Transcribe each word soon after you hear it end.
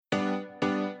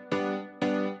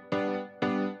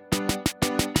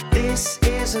This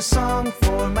is a song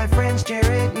for my friends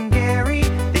Jarrett and Gary.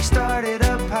 They started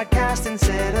a podcast and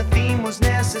said a theme was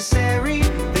necessary.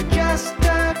 They're just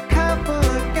a couple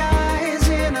of guys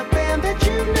in a band that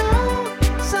you know.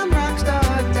 Some rock star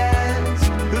dads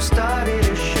who started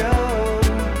a show.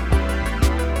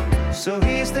 So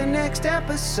here's the next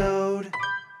episode.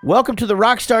 Welcome to the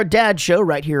Rockstar Dad Show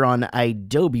right here on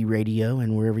Adobe Radio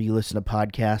and wherever you listen to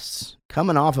podcasts.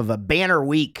 Coming off of a banner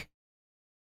week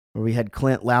where we had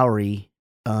Clint Lowry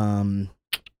from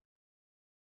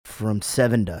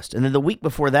Seven Dust. And then the week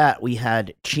before that, we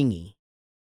had Chingy.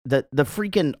 The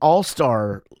freaking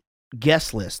all-star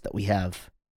guest list that we have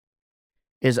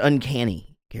is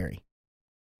uncanny, Gary.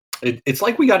 It's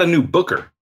like we got a new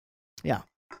booker. Yeah.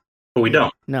 But we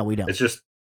don't. No, we don't. It's just,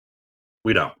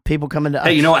 we don't. People coming to us.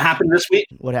 Hey, you know what happened this week?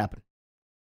 What happened?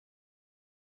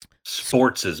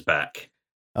 Sports is back.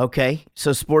 Okay,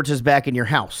 so sports is back in your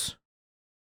house.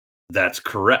 That's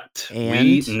correct. And?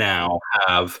 We now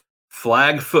have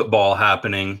flag football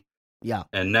happening. Yeah.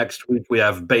 And next week we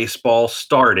have baseball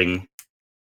starting.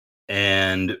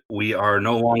 And we are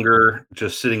no longer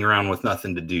just sitting around with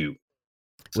nothing to do.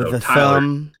 With So a Tyler,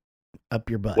 thumb up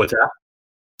your butt. what's that?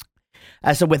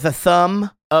 I said with a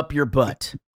thumb up your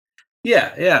butt.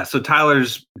 Yeah. So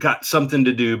Tyler's got something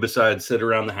to do besides sit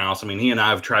around the house. I mean, he and I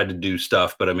have tried to do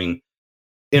stuff, but I mean,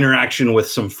 interaction with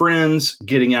some friends,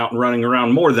 getting out and running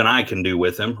around more than I can do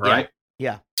with him, right?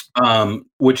 Yeah.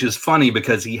 Which is funny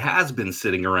because he has been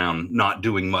sitting around not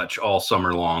doing much all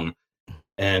summer long.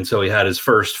 And so he had his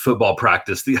first football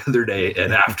practice the other day,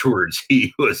 and afterwards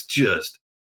he was just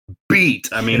beat.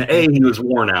 I mean, he was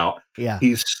worn out. Yeah.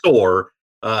 He's sore.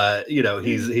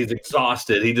 He's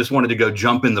exhausted. He just wanted to go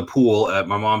jump in the pool at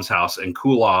my mom's house and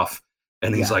cool off.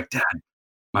 And he's like, Dad,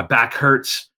 my back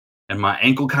hurts and my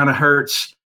ankle kind of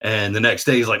hurts. And the next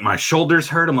day he's like, my shoulders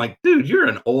hurt. I'm like, dude, you're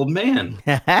an old man.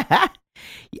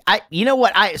 You know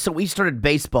what? So we started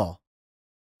baseball,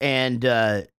 and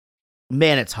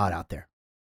man, it's hot out there.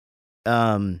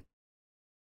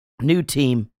 New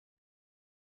team,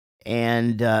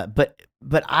 and but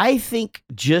I think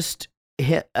just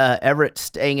Everett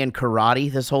staying in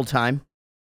karate this whole time,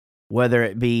 whether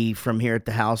it be from here at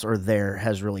the house or there,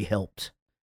 has really helped.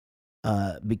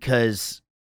 Because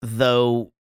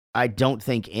though I don't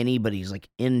think anybody's like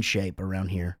in shape around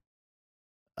here,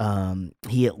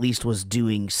 he at least was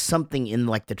doing something in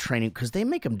like the training, because they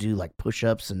make him do like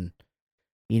push-ups and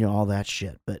all that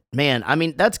shit. But man, I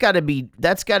mean, that's got to be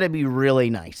really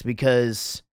nice,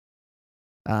 because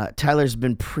Tyler's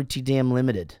been pretty damn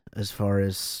limited as far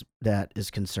as that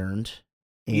is concerned.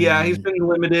 Yeah, he's been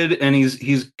limited, and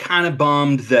he's kind of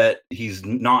bummed that he's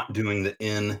not doing the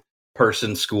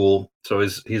in-person school. So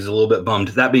he's a little bit bummed.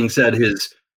 That being said,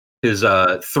 his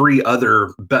three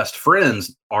other best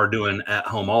friends are doing at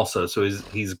home also. So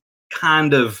he's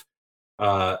kind of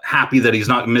happy that he's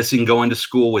not missing going to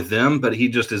school with them, but he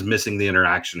just is missing the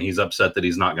interaction. He's upset that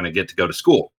he's not going to get to go to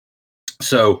school.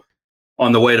 So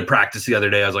on the way to practice the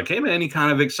other day, I was like, hey man, you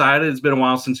kind of excited? It's been a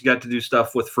while since you got to do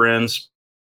stuff with friends.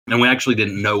 And we actually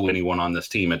didn't know anyone on this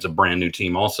team. It's a brand new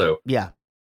team also. Yeah.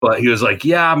 But he was like,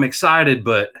 yeah, I'm excited,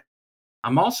 but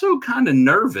I'm also kind of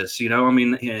nervous, I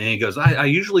mean, and he goes, I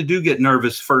usually do get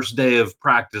nervous first day of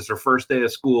practice or first day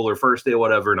of school or first day of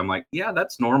whatever. And I'm like, yeah,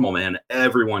 that's normal, man.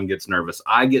 Everyone gets nervous.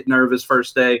 I get nervous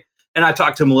first day. And I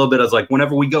talked to him a little bit. I was like,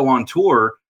 whenever we go on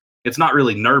tour, it's not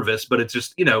really nervous, but it's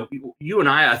just, you and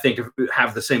I think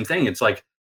have the same thing. It's like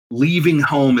leaving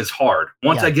home is hard.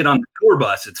 Once I get on the tour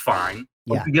bus, it's fine.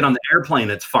 Once we get on the airplane,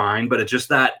 it's fine. But it's just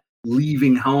that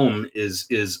leaving home is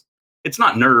it's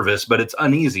not nervous, but it's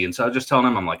uneasy. And so I was just telling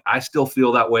him, I'm like, I still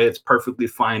feel that way. It's perfectly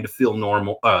fine to feel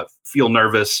feel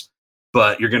nervous,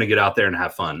 but you're going to get out there and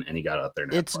have fun. And he got out there.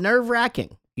 And it's nerve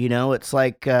wracking. It's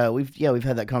like, we've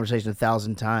had that conversation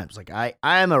 1,000 times. Like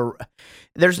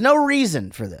there's no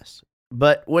reason for this,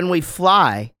 but when we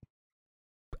fly,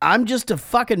 I'm just a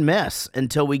fucking mess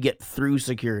until we get through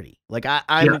security. Like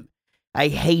I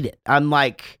hate it. I'm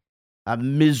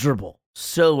miserable,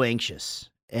 so anxious.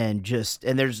 And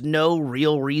there's no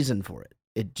real reason for it.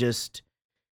 It just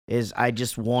is, I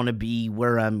just want to be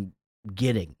where I'm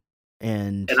getting.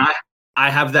 And I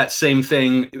have that same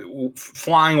thing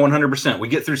flying 100%. We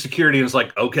get through security and it's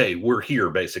like, okay, we're here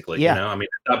basically. Yeah. I mean,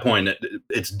 at that point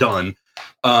it's done.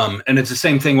 And it's the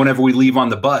same thing whenever we leave on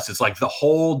the bus. It's like the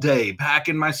whole day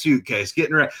packing my suitcase,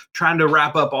 trying to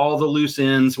wrap up all the loose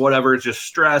ends, whatever. It's just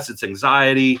stress. It's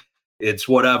anxiety. It's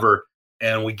whatever.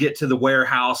 And we get to the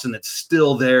warehouse and it's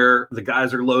still there. The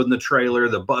guys are loading the trailer.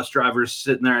 The bus driver's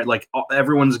sitting there. Like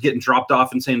everyone's getting dropped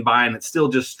off and saying bye. And it's still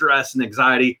just stress and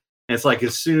anxiety. And it's like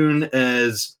as soon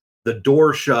as the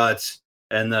door shuts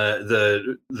and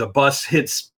the bus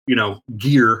hits,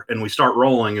 gear and we start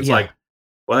rolling, it's like,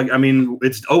 well, I mean,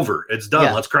 it's over. It's done.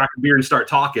 Yeah. Let's crack a beer and start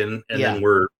talking. And Yeah. then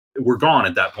we're gone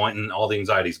at that point, and all the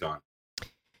anxiety's gone.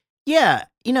 Yeah.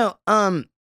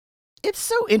 It's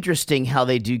so interesting how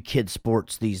they do kid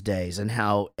sports these days, and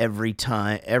how every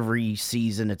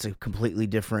season, it's a completely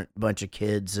different bunch of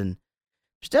kids. And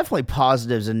there's definitely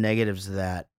positives and negatives to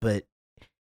that. But,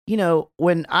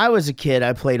 when I was a kid,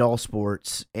 I played all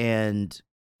sports, and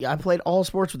I played all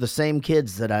sports with the same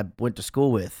kids that I went to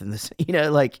school with. And this,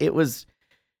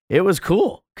 it was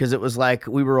cool, because it was like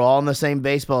we were all on the same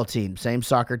baseball team, same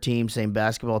soccer team, same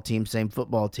basketball team, same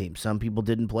football team. Some people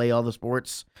didn't play all the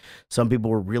sports. Some people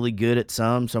were really good at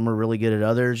some were really good at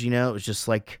others. It was just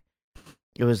like,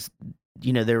 it was,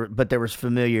 there was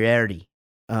familiarity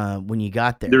when you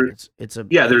got there. There's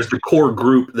the core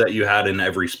group that you had in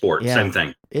every sport. Yeah. Same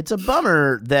thing. It's a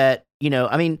bummer that,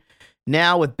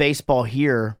 now with baseball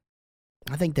here,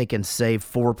 I think they can save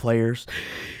 4 players.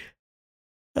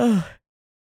 You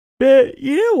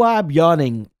know why I'm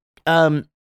yawning?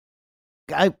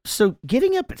 So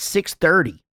getting up at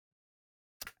 6:30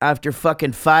 after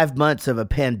fucking 5 months of a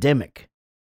pandemic,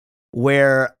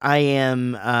 where I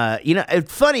am,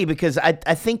 it's funny because I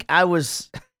think I was,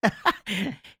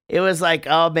 it was like,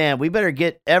 oh man, we better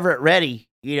get Everett ready.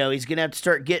 He's going to have to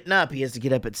start getting up. He has to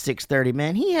get up at 6:30.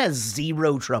 Man, he has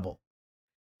zero trouble.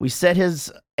 We set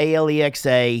his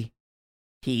ALEXA.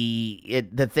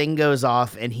 The thing goes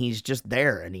off, and he's just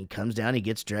there, and he comes down, he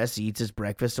gets dressed, he eats his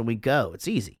breakfast, and we go. It's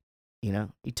easy. You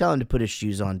tell him to put his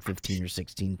shoes on 15 or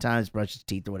 16 times, brush his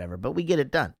teeth or whatever, but we get it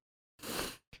done.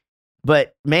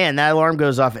 But man, that alarm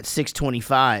goes off at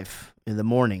 6:25 in the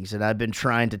mornings, and I've been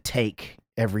trying to take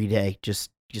every day just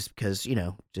because,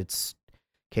 it's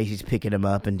Casey's picking him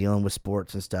up and dealing with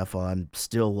sports and stuff while I'm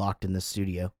still locked in the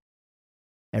studio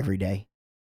every day.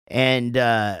 And,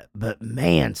 but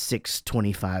man,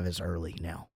 6:25 is early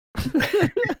now.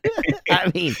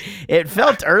 I mean, it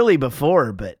felt early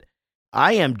before, but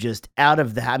I am just out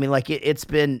of the, it's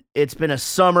been a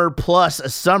summer plus a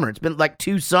summer. It's been like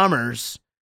 2 summers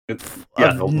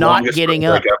of not getting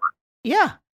up.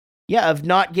 Yeah. Yeah. Of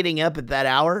not getting up at that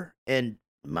hour. And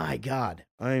my God,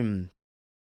 I'm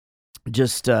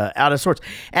just, out of sorts.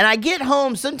 And I get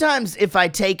home sometimes if I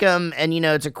take them and,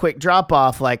 it's a quick drop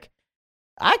off, like,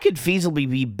 I could feasibly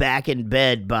be back in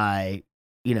bed by,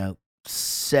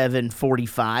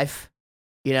 7:45,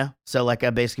 So like I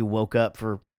basically woke up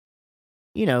for,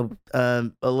 an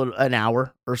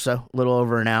hour or so, a little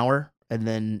over an hour. And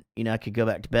then, I could go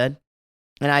back to bed.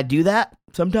 And I do that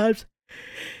sometimes.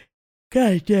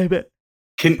 God damn it.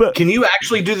 Can you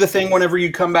actually do the thing whenever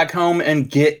you come back home and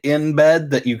get in bed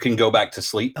that you can go back to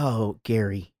sleep? Oh,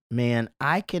 Gary, man,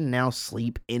 I can now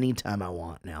sleep anytime I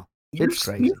want now. It's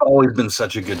crazy. You've always been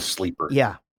such a good sleeper.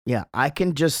 Yeah. Yeah. I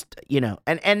can just,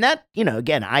 and that,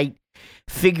 again, I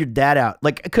figured that out.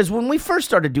 Like, because when we first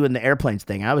started doing the airplanes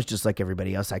thing, I was just like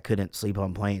everybody else. I couldn't sleep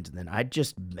on planes. And then I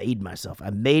just made myself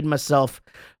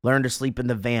learn to sleep in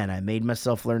the van. I made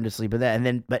myself learn to sleep in that.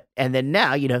 And then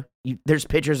now, there's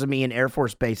pictures of me in Air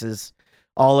Force bases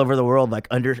all over the world, like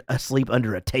asleep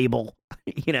under a table,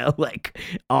 like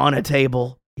on a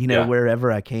table, wherever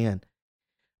I can.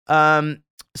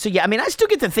 So yeah, I still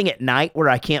get the thing at night where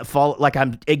I can't fall, like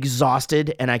I'm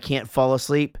exhausted and I can't fall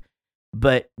asleep.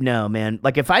 But no, man,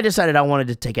 like if I decided I wanted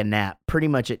to take a nap, pretty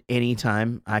much at any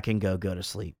time I can go to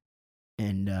sleep.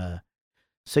 And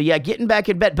so yeah, getting back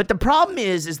in bed. But the problem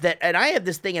is that, and I have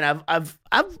this thing, and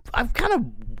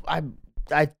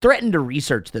I threaten to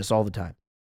research this all the time.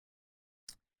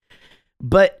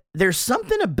 But there's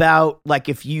something about like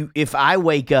if I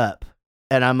wake up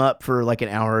and I'm up for like an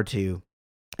hour or two,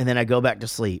 and then I go back to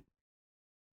sleep,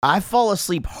 I fall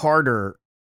asleep harder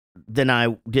than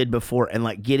I did before. And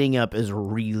like getting up is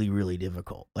really, really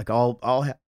difficult. Like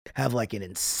I'll have like an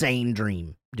insane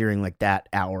dream during like that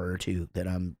hour or two that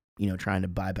I'm, trying to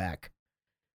buy back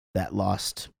that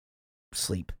lost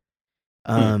sleep.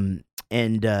 So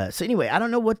anyway, I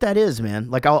don't know what that is,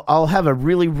 man. Like I'll have a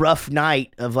really rough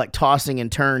night of like tossing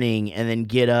and turning, and then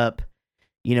get up,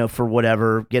 for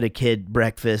whatever, get a kid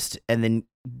breakfast, and then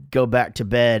go back to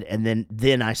bed, and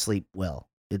then I sleep well.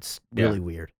 It's really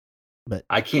weird. But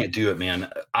I can't do it,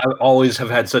 man. I always have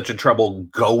had such a trouble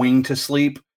going to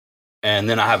sleep, and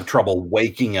then I have trouble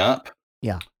waking up.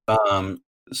 Yeah.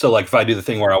 So like if I do the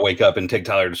thing where I wake up and take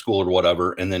Tyler to school or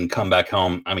whatever, and then come back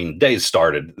home, day's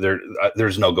started.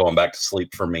 There's no going back to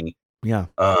sleep for me. Yeah.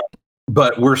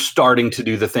 But we're starting to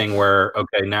do the thing where,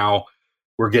 okay, now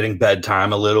we're getting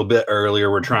bedtime a little bit earlier.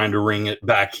 We're trying to ring it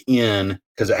back in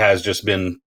because it has just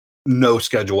been no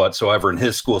schedule whatsoever. And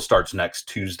his school starts next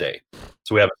Tuesday.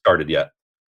 So we haven't started yet.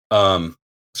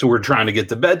 So we're trying to get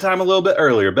to bedtime a little bit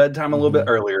earlier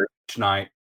each night.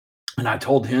 And I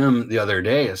told him the other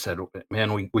day, I said,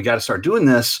 man, we got to start doing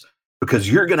this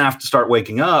because you're going to have to start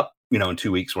waking up, in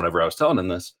 2 weeks, whenever I was telling him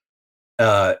this,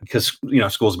 because,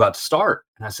 school's about to start.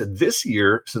 And I said, this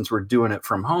year, since we're doing it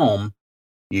from home,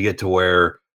 you get to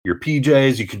wear your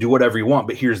PJs, you can do whatever you want.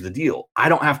 But here's the deal. I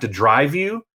don't have to drive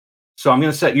you. So I'm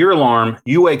going to set your alarm.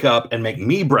 You wake up and make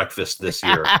me breakfast this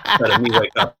year instead of me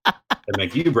wake up and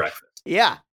make you breakfast.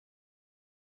 Yeah.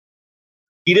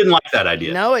 He didn't like that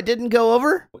idea. No, it didn't go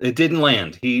over? It didn't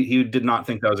land. He did not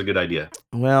think that was a good idea.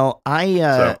 Well,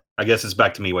 so I guess it's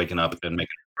back to me waking up and making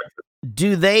breakfast.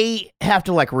 Do they have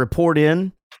to report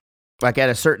in at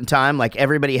a certain time?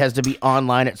 Everybody has to be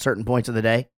online at certain points of the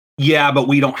day? Yeah, but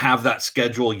we don't have that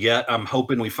schedule yet. I'm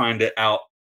hoping we find it out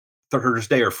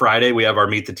Thursday or Friday. We have our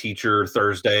Meet the Teacher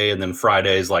Thursday, and then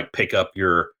Fridays pick up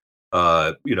your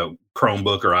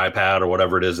Chromebook or iPad or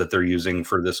whatever it is that they're using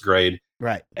for this grade.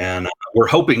 Right. And we're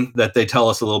hoping that they tell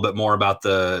us a little bit more about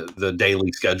the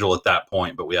daily schedule at that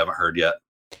point, but we haven't heard yet.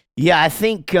 Yeah, I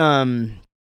think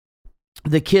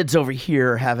the kids over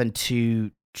here are having to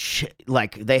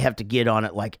they have to get on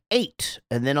at 8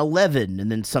 and then 11 and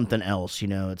then something else.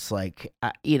 It's I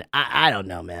don't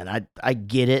know, man. I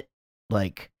get it.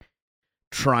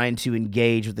 Trying to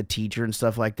engage with the teacher and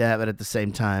stuff like that, but at the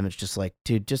same time, it's just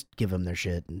dude, just give them their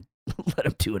shit and let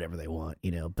them do whatever they want,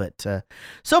 But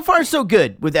so far, so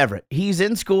good with Everett. He's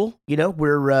in school,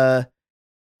 We're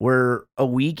a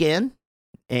week in,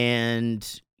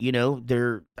 and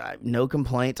there no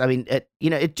complaints. I mean,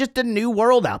 it's just a new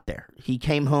world out there. He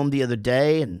came home the other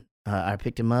day, and I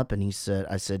picked him up, and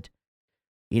I said,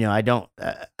 I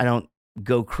don't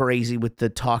go crazy with the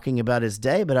talking about his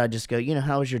day, but I just go,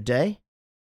 how was your day?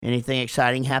 Anything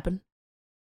exciting happen?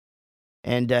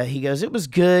 And he goes, it was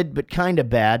good, but kind of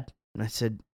bad. And I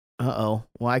said, uh-oh,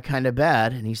 why kind of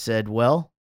bad? And he said,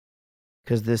 well,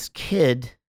 because this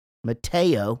kid,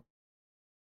 Mateo,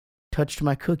 touched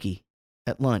my cookie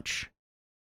at lunch.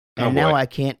 And now I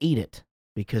can't eat it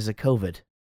because of COVID.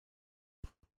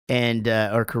 And,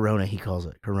 or Corona, he calls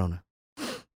it, Corona.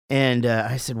 And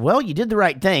I said, well, you did the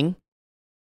right thing,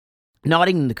 not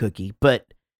eating the cookie, but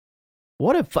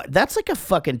what if that's a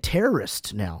fucking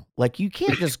terrorist now? You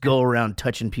can't just go around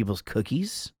touching people's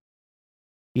cookies.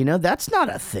 That's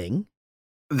not a thing.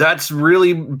 That's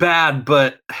really bad,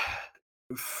 but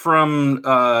from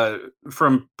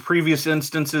previous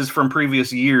instances from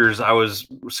previous years, I was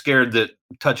scared that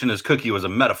touching his cookie was a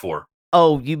metaphor.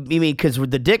 Oh, you mean because with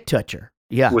the dick toucher?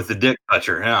 Yeah. With the dick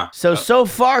toucher, yeah. So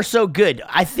far, so good.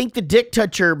 I think the dick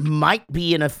toucher might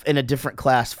be in a different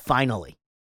class finally.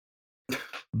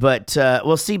 But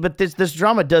we'll see. But this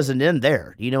drama doesn't end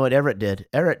there. You know what Everett did?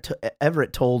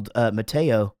 Everett told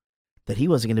Mateo that he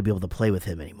wasn't going to be able to play with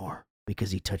him anymore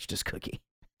because he touched his cookie.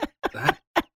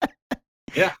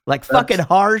 Yeah. Fucking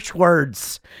harsh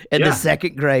words in the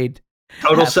second grade.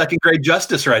 Total second grade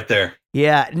justice right there.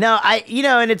 Yeah. No,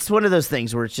 and it's one of those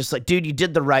things where it's just dude, you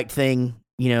did the right thing.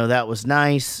 That was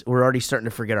nice. We're already starting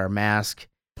to forget our mask.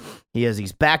 He has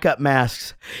these backup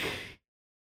masks.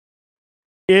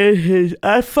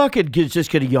 I fucking just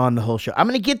gonna yawn the whole show. I'm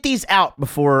gonna get these out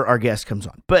before our guest comes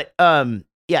on. But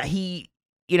yeah,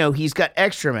 he's got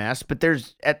extra masks, but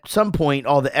there's at some point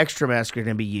all the extra masks are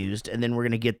gonna be used, and then we're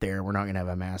gonna get there. We're not gonna have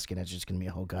a mask, and it's just gonna be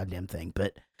a whole goddamn thing.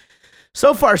 But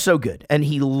so far, so good, and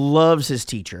he loves his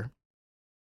teacher,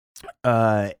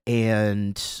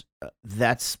 and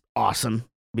that's awesome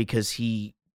because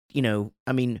he,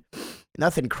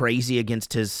 nothing crazy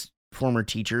against his former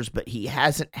teachers, but he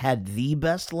hasn't had the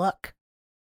best luck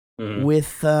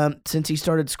with since he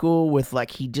started school with how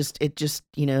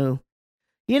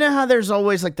there's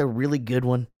always the really good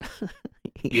one.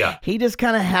 Yeah. He just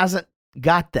kind of hasn't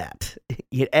got that.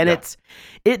 And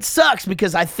it sucks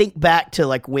because I think back to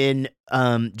when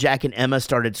Jack and Emma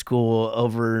started school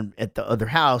over at the other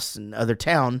house in the other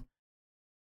town,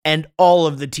 and all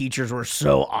of the teachers were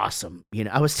so awesome.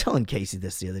 I was telling Casey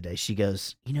this the other day. She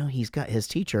goes, he's got his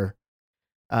teacher.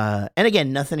 And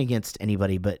again, nothing against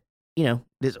anybody, but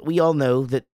we all know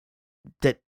that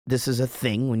this is a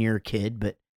thing when you're a kid,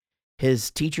 but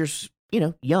his teacher's,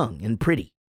 young and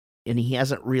pretty, and he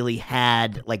hasn't really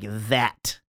had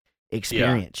that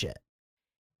experience yet.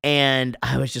 And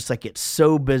I was just it's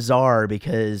so bizarre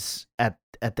because at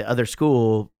the other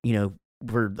school,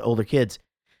 for the older kids,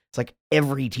 it's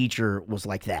every teacher was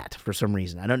like that for some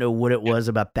reason. I don't know what it was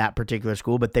about that particular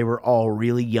school, but they were all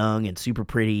really young and super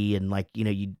pretty. And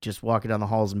you just walk down the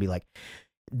halls and be like,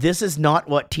 this is not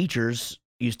what teachers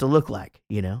used to look like,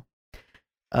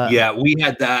 Yeah, we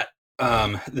had that.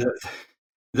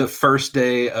 the first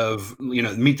day of,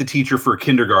 meet the teacher for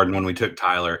kindergarten when we took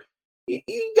Tyler,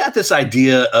 you got this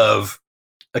idea of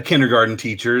a kindergarten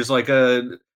teacher is like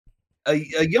a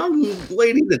young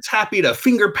lady that's happy to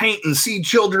finger paint and see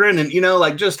children and,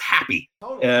 like just happy.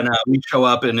 Totally. And we show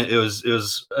up and it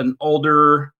was an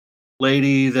older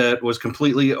lady that was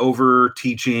completely over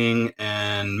teaching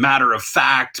and matter of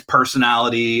fact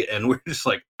personality. And we're just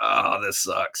like, oh, this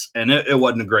sucks. And it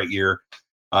wasn't a great year.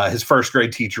 His first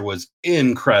grade teacher was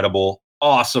incredible.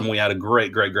 Awesome. We had a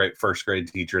great first grade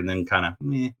teacher, and then kind of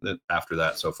after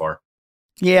that so far.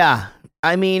 Yeah.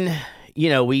 I mean,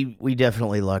 we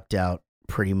definitely lucked out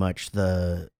pretty much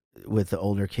with the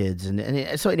older kids.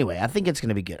 And so anyway, I think it's going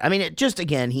to be good. I mean,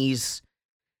 he's,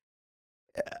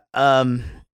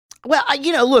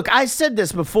 well, look, I said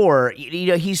this before,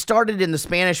 he started in the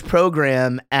Spanish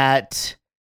program at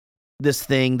this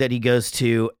thing that he goes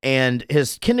to, and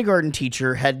his kindergarten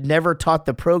teacher had never taught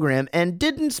the program and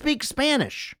didn't speak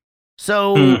Spanish.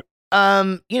 So,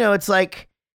 it's like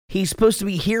he's supposed to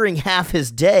be hearing half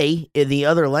his day in the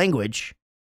other language.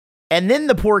 And then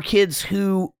the poor kids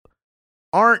who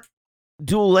aren't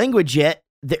dual language yet,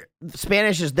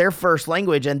 Spanish is their first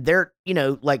language, and they're,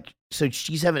 so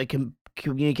she's having to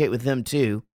communicate with them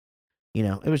too.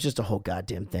 It was just a whole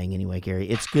goddamn thing anyway, Gary.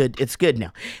 It's good. It's good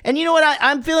now. And you know what?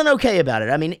 I'm feeling okay about it.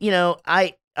 I mean,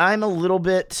 I'm a little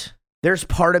bit, there's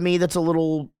part of me that's a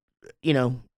little,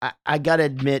 I got to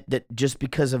admit that just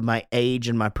because of my age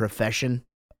and my profession,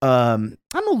 I'm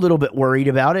a little bit worried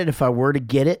about it if I were to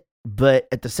get it. But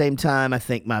at the same time, I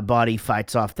think my body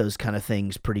fights off those kind of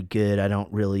things pretty good. I don't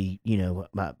really,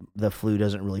 the flu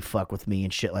doesn't really fuck with me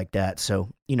and shit like that. So,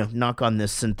 knock on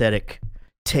this synthetic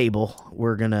table,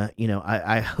 we're gonna,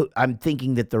 I'm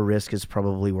thinking that the risk is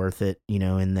probably worth it,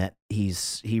 in that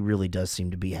he really does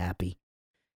seem to be happy.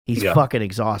 He's fucking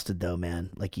exhausted though, man.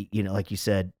 Like, like you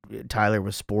said, Tyler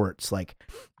with sports, like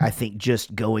I think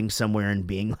just going somewhere and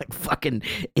being like fucking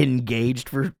engaged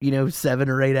for, 7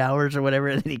 or 8 hours or whatever.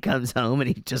 And then he comes home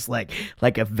and he's just like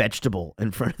a vegetable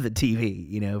in front of the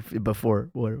TV, before.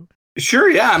 Sure,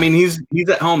 yeah. I mean, he's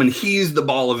at home and he's the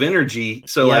ball of energy.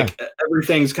 So like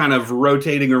everything's kind of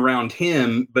rotating around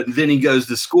him, but then he goes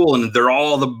to school and they're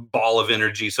all the ball of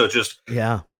energy. So just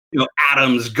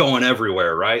atoms going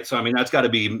everywhere, right? So I mean, that's got to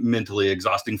be mentally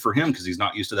exhausting for him because he's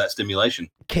not used to that stimulation.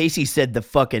 Casey said the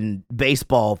fucking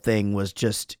baseball thing was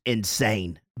just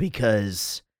insane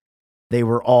because they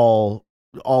were all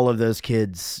of those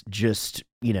kids just,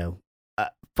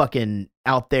 fucking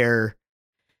out there.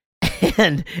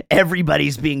 And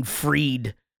everybody's being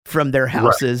freed from their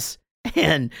houses,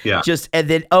 and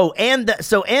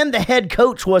the head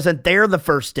coach wasn't there the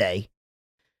first day.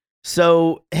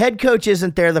 So head coach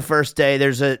isn't there the first day.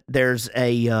 There's an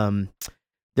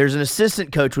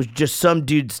assistant coach, which is just some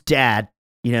dude's dad,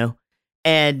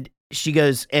 and she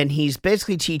goes, and he's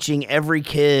basically teaching every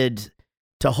kid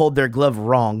to hold their glove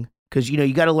wrong because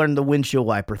you got to learn the windshield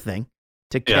wiper thing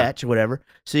to catch or whatever,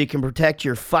 so you can protect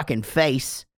your fucking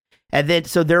face. And then,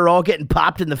 so they're all getting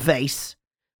popped in the face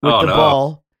with the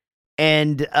ball.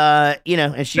 And,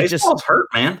 and she Baseball's hurt,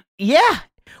 man. Yeah.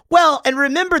 Well, and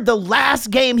remember the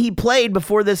last game he played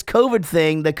before this COVID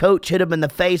thing, the coach hit him in the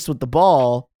face with the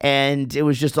ball, and it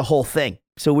was just a whole thing.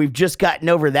 So we've just gotten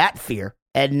over that fear.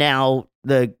 And now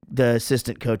the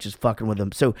assistant coach is fucking with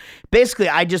him. So basically,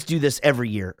 I just do this every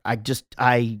year. I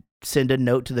send a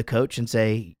note to the coach and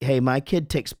say, hey, my kid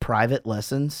takes private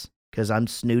lessons because I'm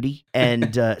snooty,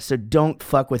 and so don't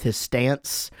fuck with his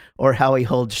stance or how he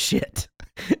holds shit.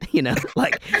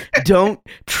 Don't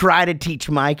try to teach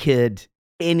my kid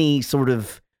any sort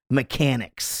of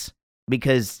mechanics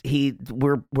because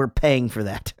we're paying for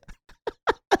that.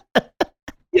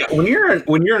 Yeah, when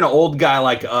you're an old guy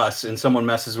like us and someone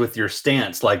messes with your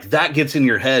stance, like that gets in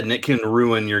your head and it can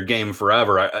ruin your game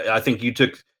forever. I think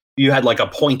you had like a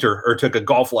pointer or took a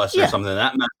golf lesson or something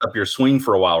that messed up your swing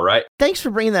for a while, right? Thanks for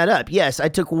bringing that up. Yes, I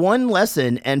took one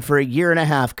lesson and for a year and a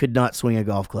half could not swing a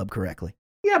golf club correctly.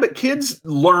 Yeah, but kids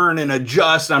learn and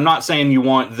adjust. I'm not saying you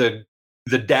want the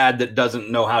dad that doesn't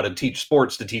know how to teach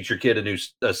sports to teach your kid a new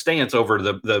stance over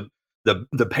the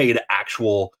paid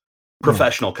actual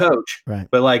professional coach. Right.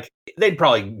 But like they'd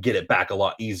probably get it back a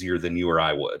lot easier than you or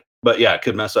I would. But yeah, it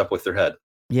could mess up with their head.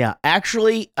 Yeah,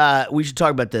 actually, we should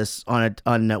talk about this on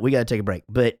we got to take a break.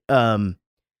 But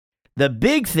the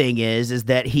big thing is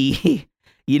that he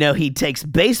he takes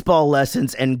baseball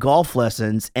lessons and golf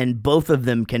lessons, and both of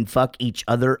them can fuck each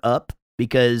other up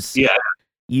because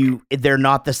they're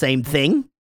not the same thing.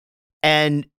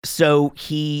 And so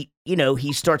he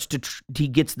starts he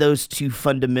gets those two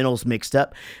fundamentals mixed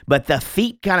up, but the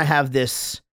feet kind of have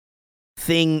this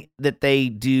thing that they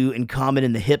do in common,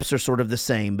 and the hips are sort of the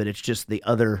same, but it's just the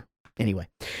other. Anyway,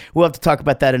 we'll have to talk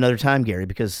about that another time, Gary,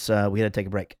 because we got to take a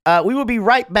break. We will be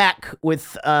right back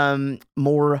with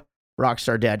more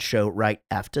Rockstar Dad Show right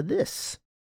after this.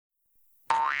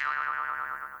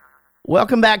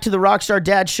 Welcome back to the Rockstar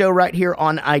Dad Show right here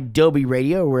on Adobe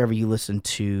Radio, wherever you listen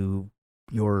to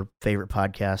your favorite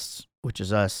podcasts, which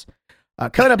is us.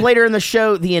 Coming up later in the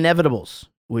show, The Inevitables,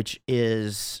 which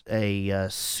is a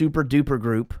super duper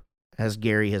group, as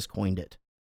Gary has coined it.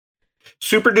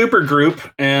 Super duper group,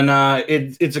 and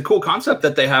it's a cool concept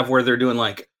that they have where they're doing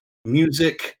like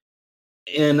music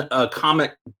in a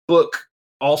comic book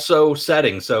also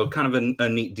setting. So kind of a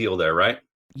neat deal there, right?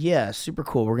 Yeah, super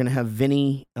cool. We're going to have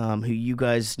Vinny, who you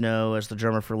guys know as the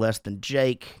drummer for Less Than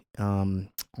Jake,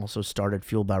 also started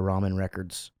Fueled by Ramen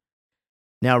Records,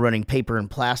 now running Paper and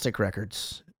Plastic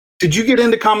Records. Did you get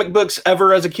into comic books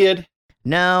ever as a kid?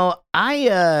 No,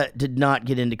 I did not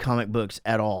get into comic books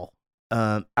at all.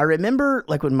 I remember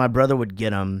like when my brother would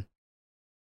get them,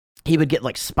 he would get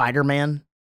like Spider-Man,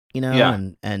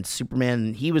 and Superman.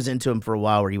 And he was into them for a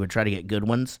while where he would try to get good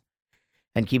ones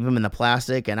and keep them in the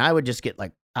plastic. And I would just get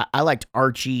like, I liked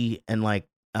Archie and like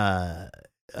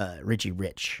Richie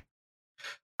Rich.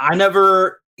 I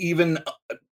never even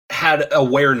had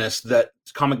awareness that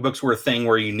comic books were a thing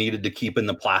where you needed to keep in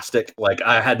the plastic. Like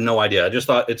I had no idea. I just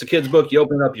thought it's a kid's book. You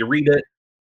open it up, you read it,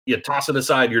 you toss it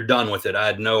aside, you're done with it. I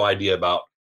had no idea about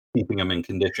keeping them in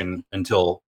condition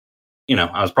until,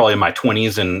 I was probably in my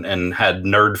 20s and had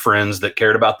nerd friends that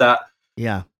cared about that.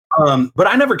 Yeah. But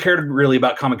I never cared really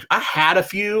about comics. I had a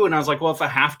few and I was like, well, if I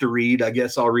have to read, I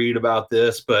guess I'll read about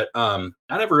this. But I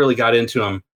never really got into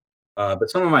them. But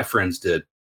some of my friends did.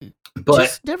 But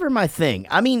just never my thing.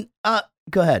 I mean,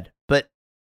 go ahead. But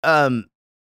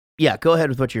yeah, go ahead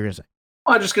with what you're going to say.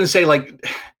 Well, I'm just going to say, like,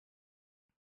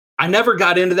 I never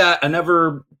got into that. I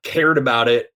never cared about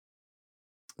it.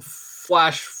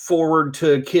 Flash forward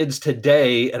to kids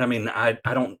today. And I mean, I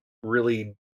don't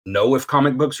really know if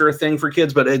comic books are a thing for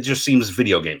kids, but it just seems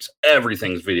video games.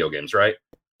 Everything's video games, right?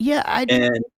 Yeah.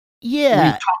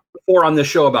 We talked before on this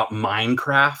show about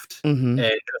Minecraft, and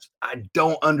I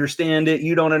don't understand it.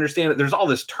 You don't understand it. There's all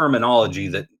this terminology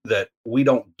that we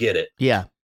don't get it. Yeah.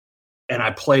 And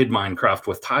I played Minecraft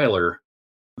with Tyler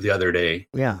the other day.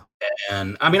 Yeah.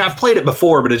 And I mean, I've played it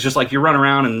before, but it's just like you run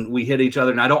around and we hit each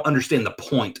other, and I don't understand the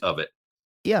point of it.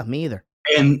 Yeah, me either.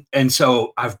 And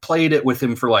so I've played it with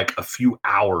him for like a few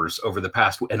hours over the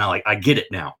past, and I get it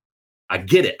now. I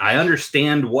get it. I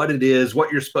understand what it is,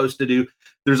 what you're supposed to do.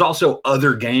 There's also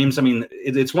other games. I mean,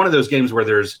 it's one of those games where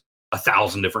there's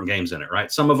 1,000 different games in it,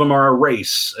 right? Some of them are a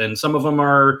race, and some of them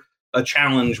are a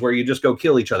challenge where you just go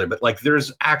kill each other. But like,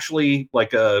 there's actually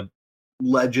like a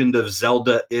Legend of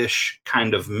Zelda-ish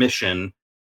kind of mission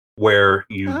where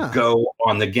you go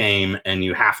on the game and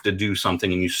you have to do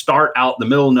something, and you start out in the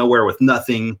middle of nowhere with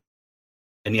nothing,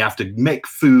 and you have to make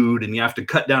food, and you have to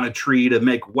cut down a tree to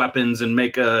make weapons and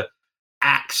make a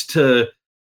axe to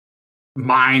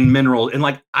mine mineral. And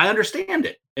like, I understand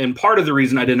it. And part of the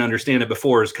reason I didn't understand it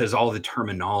before is because all the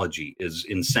terminology is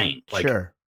insane. Like,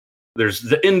 sure. There's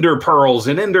the Ender Pearls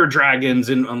and Ender Dragons,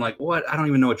 and I'm like, what? I don't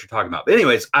even know what you're talking about. But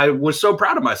anyways, I was so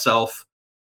proud of myself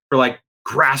for like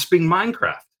grasping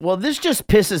Minecraft. Well, this just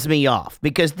pisses me off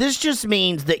because this just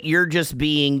means that you're just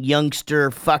being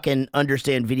youngster fucking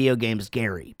understand video games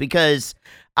Gary. Because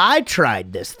I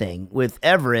tried this thing with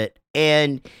Everett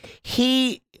and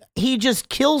he just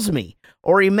kills me,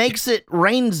 or he makes it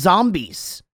rain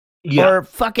zombies. Yeah. Or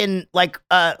fucking like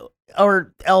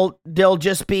they'll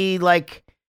just be like,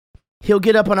 he'll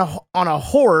get up on a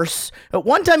horse. At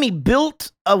one time he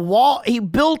built a wall, he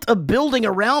built a building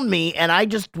around me, and I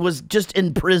was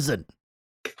in prison.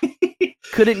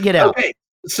 Couldn't get out. Okay,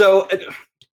 so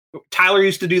Tyler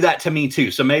used to do that to me too.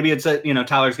 So maybe it's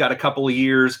Tyler's got a couple of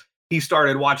years. He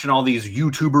started watching all these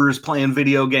YouTubers playing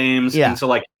video games, and so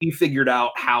like he figured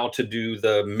out how to do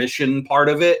the mission part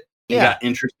of it. He got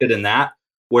interested in that.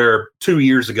 Where 2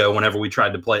 years ago, whenever we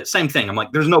tried to play it, same thing. I'm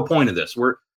like, there's no point of this.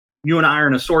 You and I are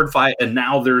in a sword fight, and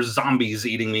now there's zombies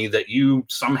eating me that you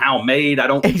somehow made. I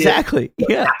don't exactly.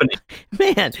 Yeah,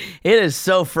 man, it is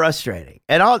so frustrating.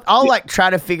 And I'll like try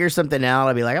to figure something out.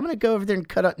 I'll be like, I'm gonna go over there and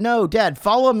cut up. No, Dad,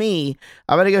 follow me.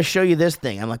 I'm gonna go show you this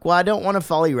thing. I'm like, well, I don't want to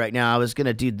follow you right now. I was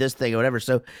gonna do this thing or whatever.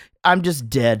 So I'm just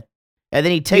dead. And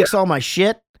then he takes all my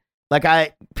shit. Like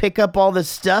I pick up all this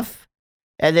stuff,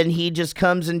 and then he just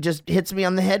comes and just hits me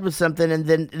on the head with something, and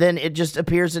then it just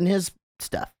appears in his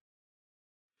stuff.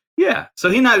 Yeah. So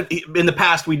in the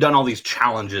past, we'd done all these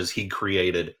challenges he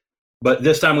created, but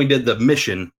this time we did the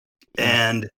mission,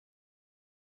 and,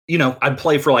 I'd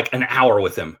play for like an hour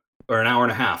with him or an hour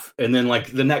and a half. And then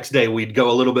like the next day we'd go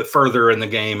a little bit further in the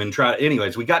game and try.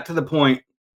 Anyways, we got to the point,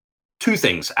 two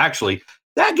things, actually.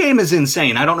 That game is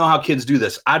insane. I don't know how kids do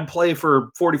this. I'd play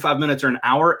for 45 minutes or an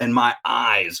hour and my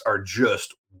eyes are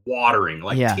just watering,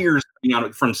 like tears coming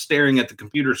out from staring at the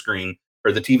computer screen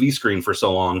or the TV screen for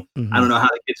so long. I don't know how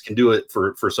the kids can do it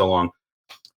for so long.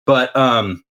 But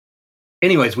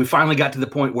anyways, we finally got to the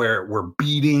point where we're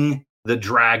beating the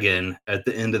dragon at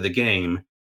the end of the game.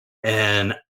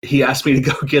 And he asked me to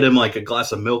go get him like a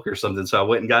glass of milk or something. So I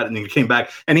went and got it and he came back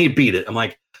and he beat it. I'm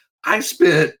like, I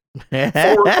spent 4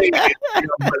 days,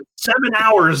 7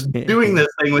 hours doing this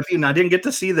thing with you and I didn't get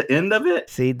to see the end of it.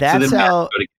 See,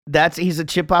 that's he's a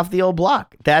chip off the old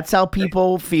block. That's how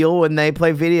people feel when they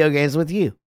play video games with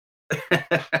you.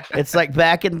 It's like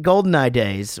back in GoldenEye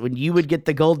days when you would get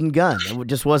the golden gun. It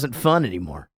just wasn't fun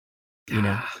anymore. You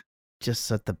know, just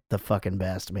at the fucking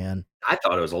best, man. I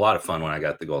thought it was a lot of fun when I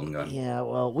got the golden gun. Yeah,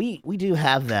 well, we do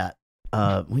have that.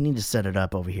 We need to set it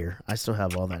up over here. I still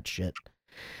have all that shit.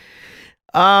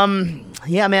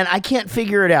 Yeah, man, I can't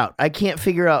figure it out. I can't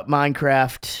figure out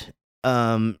Minecraft.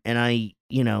 And I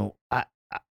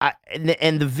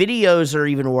and the videos are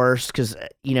even worse because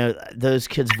those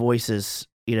kids' voices,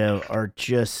 are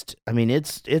just. I mean,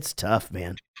 it's tough,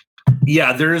 man.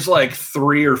 Yeah, there's like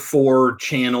 3 or 4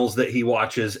 channels that he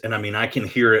watches, and I mean, I can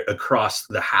hear it across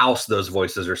the house. Those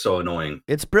voices are so annoying.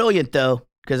 It's brilliant though,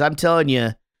 because I'm telling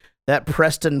you, that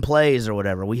Preston Plays or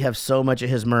whatever, we have so much of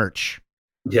his merch.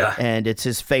 Yeah, and it's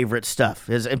his favorite stuff.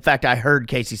 In fact, I heard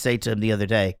Casey say to him the other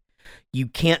day, "You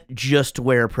can't just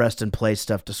wear Preston Plays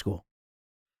stuff to school.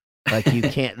 Like you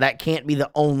can't. That can't be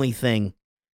the only thing."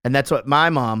 And that's what my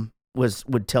mom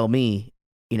would tell me.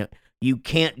 You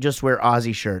can't just wear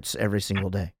Aussie shirts every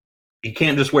single day. You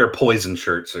can't just wear Poison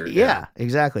shirts. Yeah,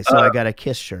 exactly. So I got a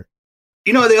Kiss shirt.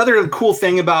 The other cool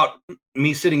thing about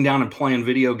me sitting down and playing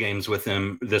video games with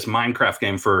him, this Minecraft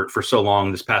game for so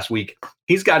long this past week,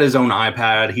 he's got his own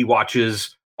iPad. He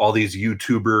watches all these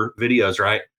YouTuber videos,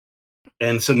 right?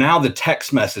 And so now the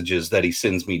text messages that he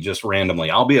sends me just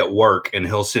randomly, I'll be at work and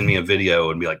he'll send me a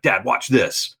video and be like, "Dad, watch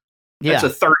this." Yeah.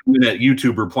 That's a 30-minute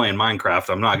YouTuber playing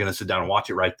Minecraft. I'm not going to sit down and watch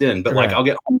it right then. But like I'll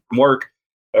get home from work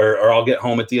or I'll get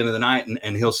home at the end of the night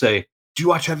and he'll say, "Do you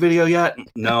watch that video yet?"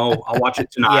 "No, I'll watch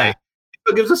it tonight." Yeah.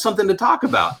 It gives us something to talk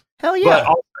about. Hell yeah. But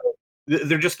also,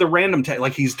 they're just the random text.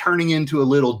 Like he's turning into a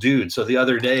little dude. So the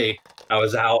other day I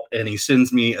was out and he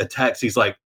sends me a text. He's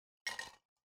like,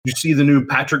 "You see the new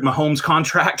Patrick Mahomes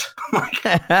contract?" I'm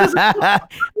like,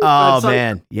 oh,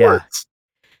 man. Yeah.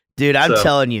 Dude, I'm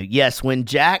telling you, yes, when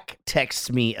Jack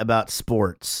texts me about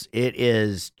sports, it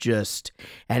is just,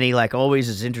 and he like always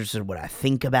is interested in what I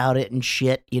think about it and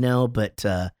shit, but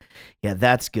yeah,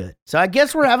 that's good. So I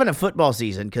guess we're having a football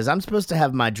season because I'm supposed to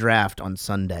have my draft on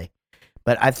Sunday,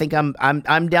 but I think I'm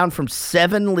down from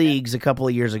 7 leagues a couple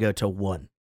of years ago to 1.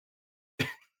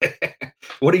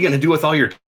 What are you going to do with all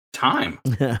your time?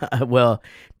 Well,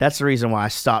 that's the reason why I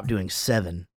stopped doing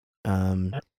 7.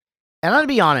 And I'll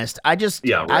be honest, I just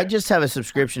have a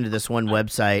subscription to this one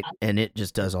website, and it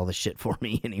just does all the shit for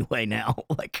me anyway now.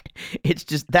 Like, it's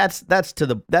just that's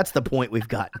the point we've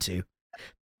gotten to.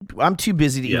 I'm too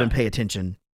busy to even pay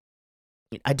attention.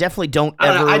 I definitely don't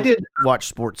ever watch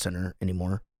Sports Center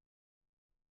anymore.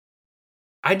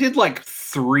 I did like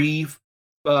 3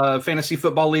 fantasy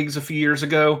football leagues a few years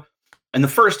ago. And the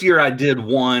first year I did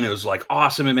one, it was like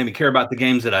awesome. It made me care about the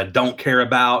games that I don't care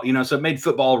about, so it made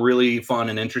football really fun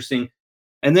and interesting.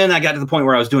 And then I got to the point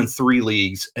where I was doing 3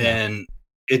 leagues and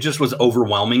it just was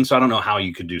overwhelming. So I don't know how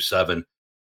you could do 7.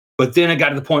 But then it got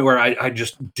to the point where I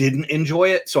just didn't enjoy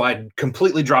it. So I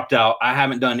completely dropped out. I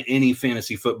haven't done any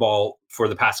fantasy football for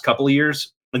the past couple of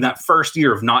years. And that first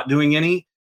year of not doing any,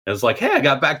 it was like, hey, I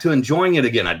got back to enjoying it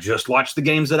again. I just watched the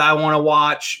games that I want to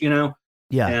watch,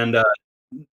 Yeah.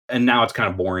 And now it's kind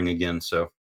of boring again.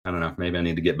 So I don't know. Maybe I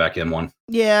need to get back in one.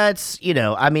 Yeah, it's,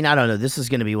 I mean, I don't know. This is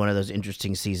going to be one of those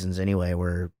interesting seasons anyway,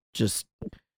 where just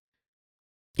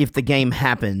if the game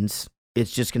happens,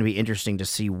 it's just going to be interesting to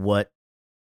see what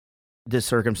the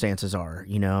circumstances are.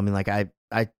 I mean, like I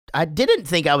didn't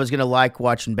think I was going to like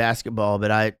watching basketball,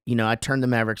 but I turned the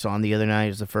Mavericks on the other night. It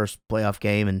was the first playoff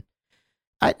game and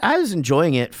I was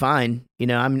enjoying it fine.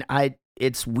 I mean,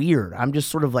 it's weird. I'm just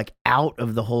sort of like out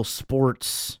of the whole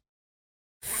sports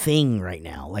thing right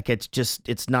now. Like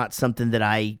it's not something that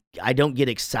I don't get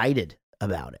excited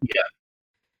about it.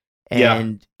 Yeah.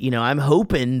 And I'm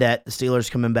hoping that the Steelers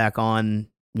coming back on,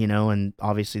 and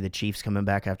obviously the Chiefs coming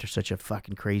back after such a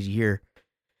fucking crazy year,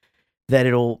 that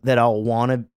I'll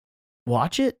want to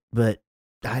watch it, but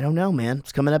I don't know, man.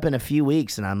 It's coming up in a few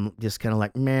weeks and I'm just kind of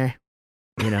like, meh,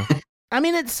 I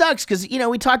mean, it sucks because,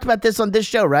 we talked about this on this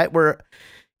show, right? Where,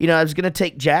 I was going to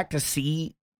take Jack to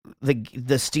see the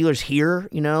Steelers here,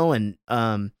 and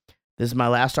this is my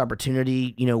last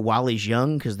opportunity, while he's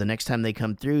young, because the next time they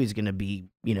come through, he's going to be,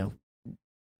 he'll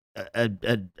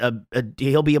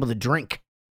be able to drink.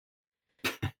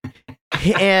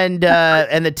 And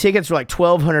the tickets were like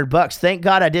 $1,200. Thank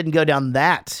God I didn't go down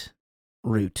that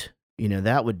route.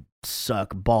 That would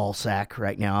suck ball sack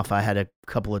right now if I had a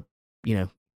couple of,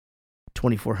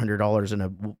 $2,400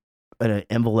 in an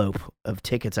envelope of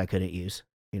tickets I couldn't use,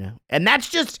 And that's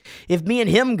just if me and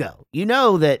him go.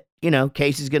 That,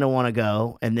 Casey's going to want to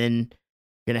go, and then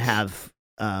going to have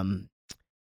then,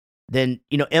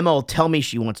 Emma will tell me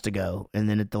she wants to go, and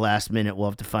then at the last minute we'll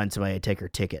have to find somebody to take her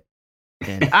ticket.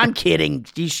 And I'm kidding.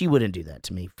 She wouldn't do that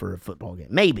to me for a football game.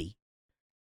 Maybe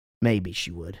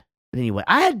she would. But anyway,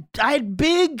 I had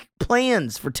big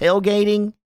plans for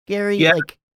tailgating, Gary. Yeah.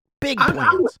 Like big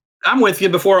plans. I'm with you.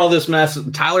 Before all this mess,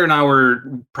 Tyler and I were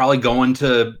probably going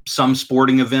to some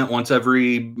sporting event once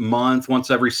every month, once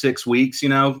every 6 weeks,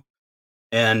 and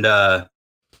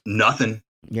nothing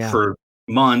for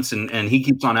months. And he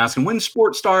keeps on asking, when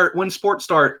sports start?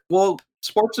 Well,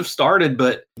 sports have started,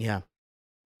 but yeah.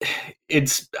 I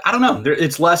don't know.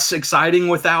 It's less exciting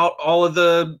without all of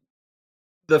the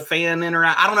fan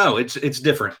interact. I don't know. It's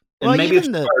different. And well, maybe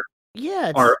even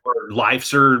our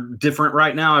lives are different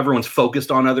right now. Everyone's focused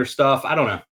on other stuff. I don't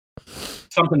know.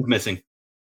 Something's missing.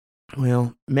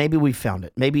 Well, maybe we found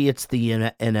it. Maybe it's the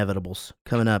inevitables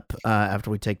coming up after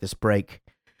we take this break.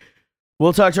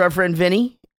 We'll talk to our friend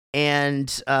Vinny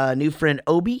and new friend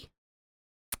Obi.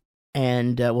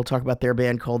 And we'll talk about their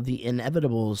band called The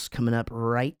Inevitables coming up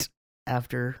right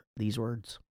after these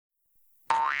words.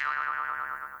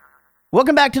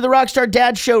 Welcome back to the Rockstar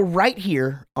Dad Show right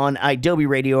here on Adobe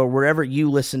Radio or wherever you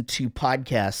listen to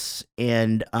podcasts.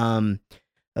 And a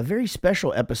very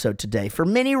special episode today for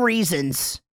many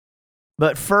reasons.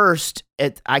 But first,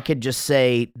 I could just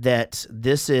say that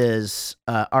this is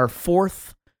our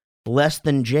fourth Less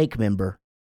Than Jake member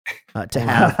to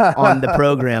have on the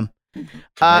program.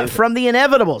 From The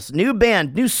Inevitables, new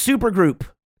band, new super group.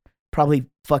 Probably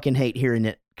fucking hate hearing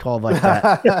it called like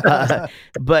that.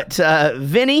 But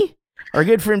Vinny, our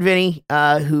good friend Vinny,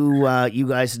 who you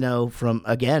guys know from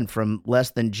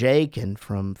Less Than Jake and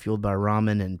from Fueled by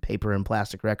Ramen and Paper and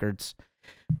Plastic Records.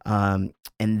 And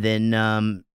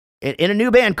then in a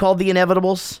new band called The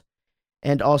Inevitables.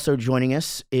 And also joining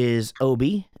us is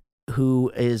Obi,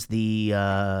 who is the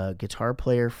guitar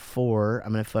player for,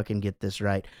 I'm going to fucking get this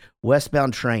right,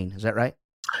 Westbound Train. Is that right?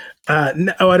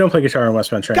 No, I don't play guitar on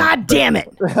Westbound Train. God damn it.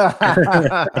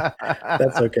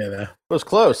 That's okay, though. It was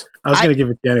close. I was going to give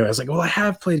it to you anyway. I was like, well, I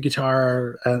have played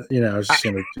guitar. I was just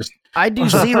going to I do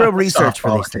zero research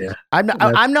for these things.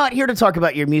 I'm not here to talk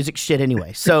about your music shit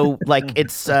anyway. So,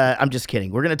 it's, I'm just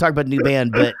kidding. We're going to talk about a new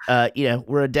band, but,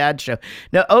 we're a dad show.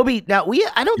 Now, Obi,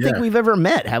 I don't think we've ever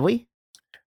met, have we?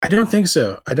 I don't think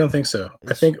so. I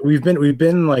think we've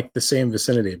been like the same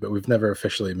vicinity, but we've never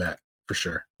officially met for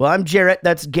sure. Well, I'm Jarrett.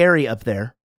 That's Gary up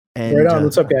there. And, right on.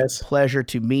 What's up, guys? Pleasure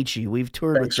to meet you. We've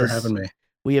toured Thanks for having me.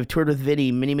 We have toured with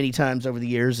Vinny many, many times over the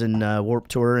years in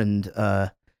Warped Tour and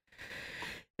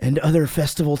other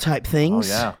festival type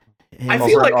things. Oh, yeah. I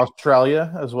feel like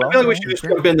Australia as well. I feel like we should just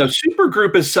jump in though. Super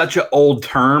group is such an old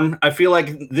term. I feel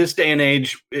like this day and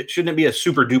age, it shouldn't be a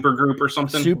super duper group or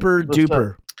something. Super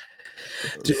duper.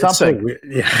 It's so weird.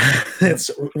 Yeah.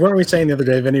 What were we saying the other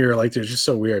day, Vinny? You were like, it's just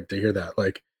so weird to hear that.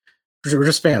 Like, we're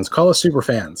just fans. Call us super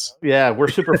fans. Yeah, we're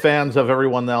super fans of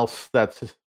everyone else that's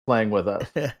playing with us.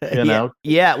 You know?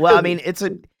 Yeah. Well, I mean, it's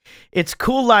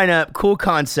cool lineup, cool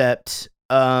concept.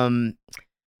 The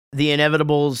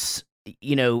Inevitables,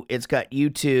 it's got you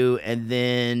two, and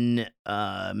then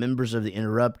members of the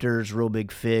Interrupters, Real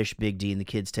Big Fish, Big D and the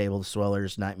Kids Table, the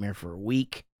Swellers, Nightmare for a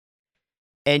Week.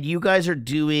 And you guys are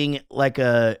doing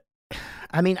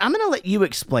I'm going to let you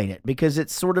explain it because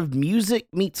it's sort of music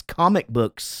meets comic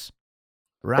books,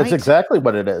 right? That's exactly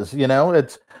what it is.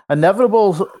 It's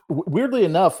Inevitables. Weirdly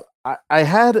enough,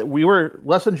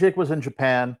 Less Than Jake was in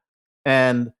Japan,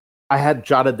 and I had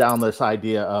jotted down this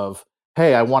idea of,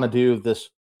 hey, I want to do this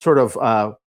sort of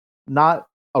not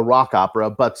a rock opera,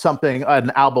 but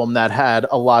an album that had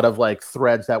a lot of like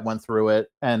threads that went through it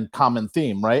and common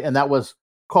theme, right? And that was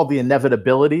called The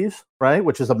Inevitabilities, right?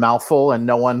 Which is a mouthful and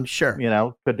no one,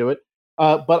 could do it.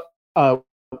 But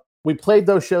we played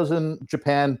those shows in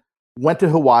Japan, went to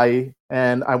Hawaii,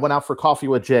 and I went out for coffee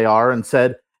with JR and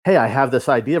said, hey, I have this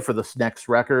idea for this next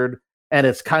record. And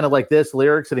it's kind of like this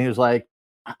lyrics. And he was like,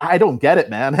 I don't get it,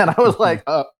 man. And I was like,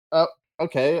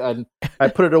 okay. And I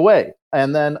put it away.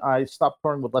 And then I stopped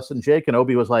touring with Less Than Jake, and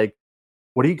Obi was like,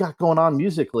 what do you got going on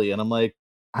musically? And I'm like,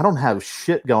 I don't have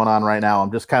shit going on right now.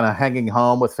 I'm just kind of hanging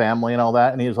home with family and all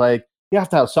that. And he was like, you have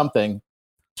to have something.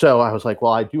 So I was like,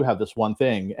 well, I do have this one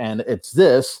thing, and it's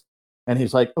this. And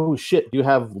he's like, oh shit, do you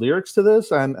have lyrics to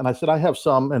this? And I said, I have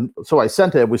some. And so I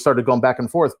sent it. We started going back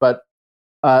and forth. But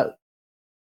the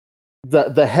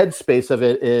headspace of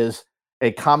it is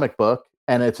a comic book,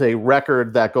 and it's a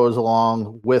record that goes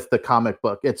along with the comic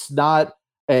book. It's not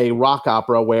a rock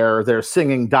opera where they're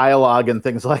singing dialogue and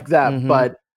things like that,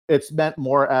 but it's meant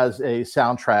more as a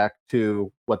soundtrack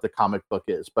to what the comic book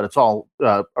is. But it's all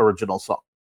original song.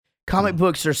 Comic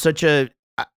books are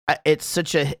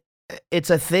it's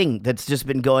a thing that's just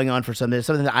been going on for something. It's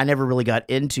something that I never really got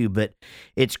into, but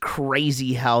it's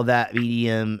crazy how that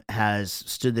medium has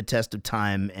stood the test of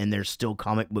time, and there's still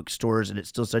comic book stores, and it's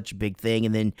still such a big thing.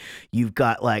 And then you've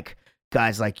got like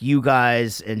guys like you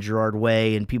guys and Gerard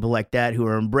Way and people like that who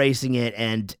are embracing it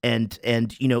and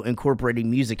incorporating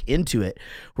music into it.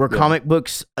 Were comic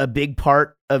books a big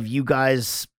part of you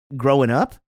guys growing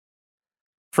up?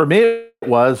 For me, it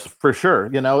was, for sure.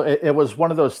 It was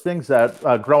one of those things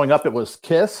that growing up, it was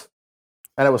Kiss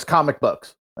and it was comic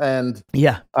books. And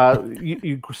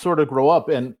you sort of grow up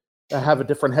and have a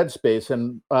different headspace.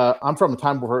 And I'm from a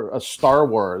time where Star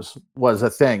Wars was a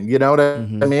thing. You know what I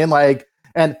mean? Like,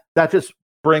 and that just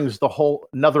brings the whole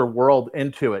another world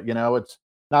into it. It's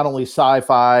not only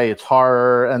sci-fi, it's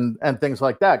horror and things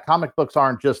like that. Comic books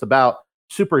aren't just about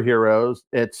superheroes,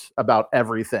 it's about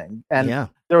everything. And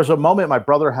there was a moment my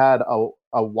brother had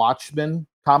a Watchmen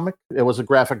comic. It was a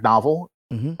graphic novel.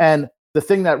 And the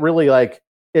thing that really like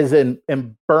is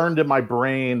burned in my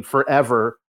brain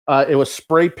forever, it was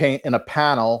spray paint in a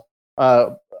panel,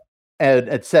 and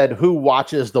it said, "Who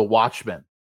watches the Watchmen?"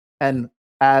 And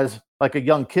as like a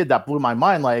young kid, that blew my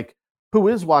mind. Like, who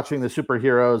is watching the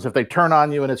superheroes if they turn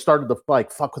on you? And it started to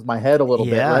like fuck with my head a little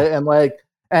bit, right?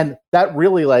 And that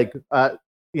really like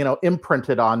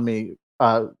imprinted on me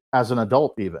as an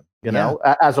adult, even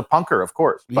as a punker, of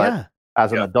course, but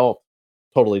as an adult,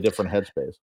 totally different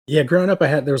headspace. Yeah, growing up,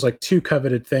 there was like two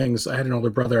coveted things. I had an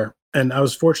older brother, and I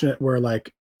was fortunate where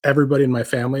like everybody in my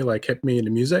family like hipped me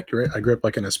into music. Right? I grew up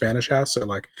like in a Spanish house, so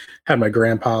like had my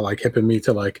grandpa like hipping me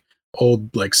to like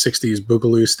old like 60s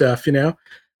boogaloo stuff, and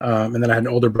then I had an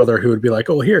older brother who would be like,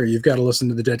 "Oh, here, you've got to listen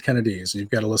to the Dead Kennedys, and you've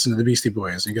got to listen to the Beastie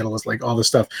Boys, and you got to listen like all this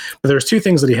stuff." But there was two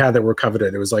things that he had that were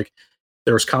coveted. It was like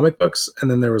there was comic books,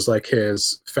 and then there was like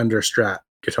his Fender Strat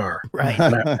guitar. Right.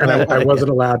 And I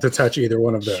wasn't allowed to touch either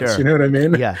one of those. Sure. You know what I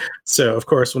mean? Yeah. So of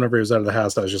course, whenever he was out of the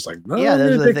house, I was just like, "Oh, yeah,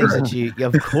 those are the things that you,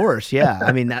 of course, yeah.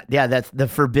 I mean, that's the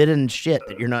forbidden shit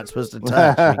that you're not supposed to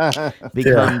touch.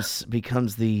 becomes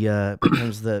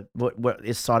the what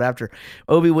is sought after.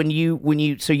 Obi, when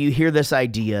you so you hear this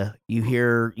idea, you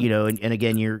hear and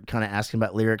again you're kind of asking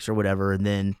about lyrics or whatever, and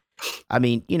then I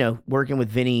mean working with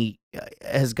Vinny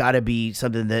has got to be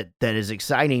something that is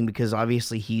exciting because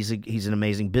obviously he's an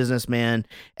amazing businessman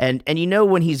and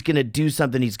when he's going to do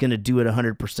something, he's going to do it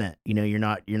 100%.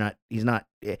 He's not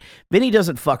Vinny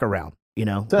doesn't fuck around,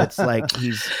 it's like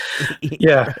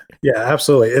yeah,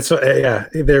 absolutely. It's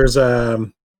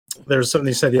there's something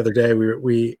he said the other day.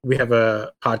 We have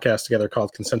a podcast together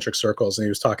called Concentric Circles, and he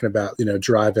was talking about,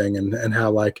 driving and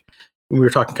how like we were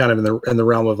talking kind of in the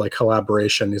realm of like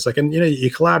collaboration. He's like, and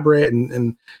you collaborate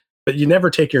but you never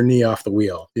take your knee off the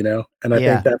wheel, And I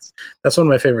think that's one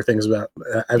of my favorite things about.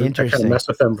 I kind of messed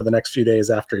with him for the next few days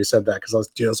after he said that because I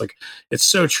was like, it's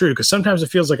so true. Because sometimes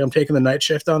it feels like I'm taking the night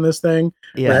shift on this thing,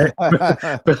 right?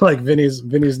 But like Vinny's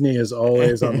knee is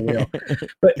always on the wheel.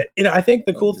 But I think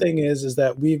the cool thing is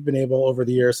that we've been able over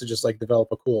the years to just like develop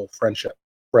a cool friendship,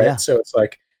 right? Yeah. So it's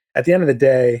like at the end of the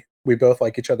day, we both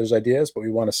like each other's ideas, but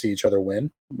we want to see each other win,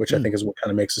 which I think is what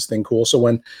kind of makes this thing cool. So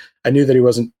when I knew that he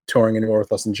wasn't touring anymore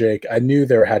with us and Jake, I knew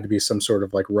there had to be some sort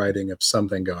of like writing of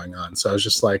something going on. So I was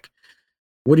just like,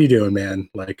 what are you doing, man?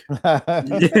 Like, are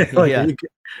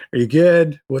you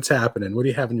good? What's happening? What do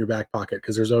you have in your back pocket?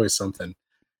 Because there's always something.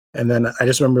 And then I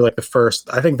just remember like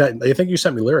I think you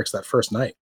sent me lyrics that first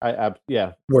night.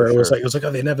 Where it was like, oh,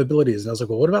 the inevitabilities. And I was like,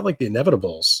 well, what about like the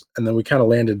inevitables? And then we kind of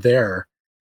landed there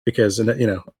because,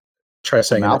 try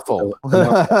saying mouthful.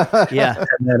 Yeah.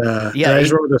 And then I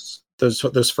just remember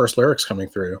those first lyrics coming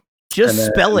through. Just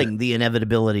spelling the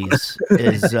inevitabilities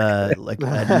is like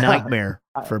a nightmare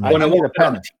for me. I need a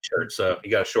pen t-shirt, so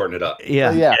you got to shorten it up.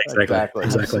 Yeah,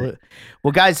 exactly.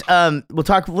 Well, guys, we'll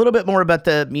talk a little bit more about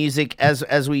the music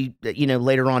as we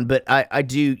later on. But I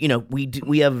do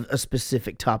we have a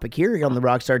specific topic here on the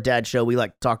Rockstar Dad Show. We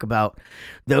like to talk about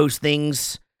those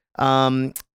things.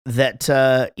 That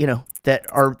that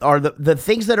are the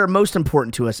things that are most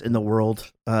important to us in the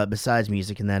world besides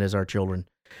music, and that is our children.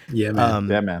 Yeah, man.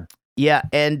 Yeah, man. Yeah,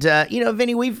 and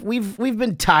Vinny, we've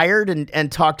been tired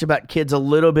and talked about kids a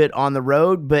little bit on the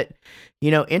road, but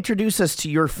introduce us to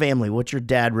your family. What's your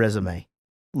dad resume?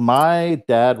 My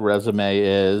dad resume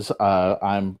is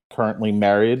I'm currently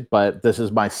married, but this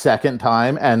is my second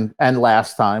time and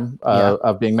last time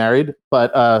of being married.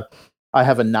 But I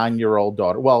have a 9-year-old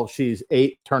daughter. Well, she's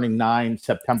 8, turning 9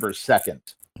 September 2nd.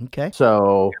 Okay.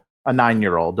 So a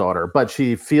 9-year-old daughter, but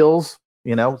she feels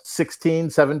 16,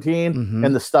 17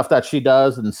 in the stuff that she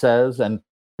does and says, and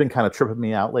been kind of tripping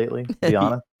me out lately, to be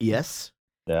honest. Yes.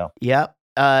 Yeah. Yeah.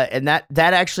 And that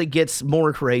actually gets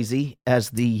more crazy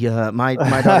as the my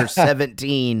daughter's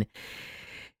 17,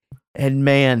 and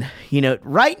man,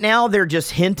 right now they're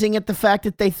just hinting at the fact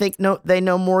that they think they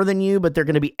know more than you, but they're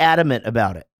going to be adamant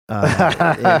about it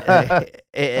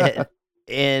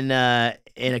in a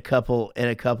couple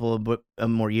of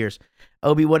more years.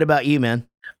 Obi, what about you, man?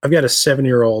 I've got a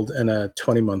 7-year-old and a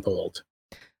 20-month-old.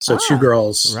 So 2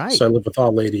 girls. Right. So I live with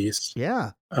all ladies.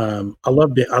 Yeah. I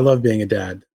love being a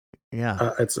dad.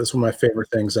 Yeah. It's one of my favorite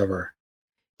things ever.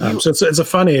 So it's a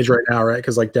fun age right now, right?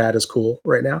 Because like dad is cool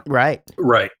right now. Right.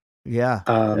 Yeah.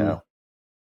 Yeah.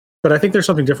 But I think there's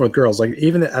something different with girls. Like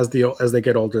even as they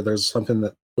get older, there's something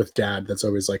that with dad that's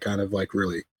always like kind of like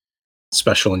really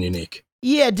special and unique.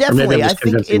 Yeah, definitely. I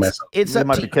think it's you up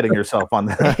might to be kidding yourself on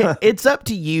that. it's up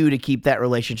to you to keep that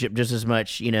relationship just as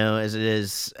much, as it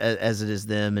is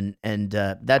them, and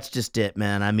that's just it,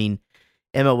 man. I mean,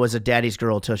 Emma was a daddy's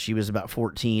girl till she was about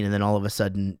 14, and then all of a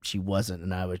sudden she wasn't,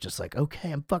 and I was just like, okay,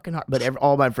 I'm fucking hard. But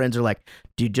all my friends are like,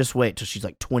 dude, just wait till she's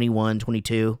like 21,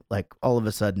 22. Like all of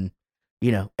a sudden,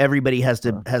 everybody has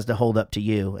to hold up to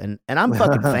you, and I'm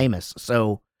fucking famous,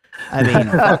 so I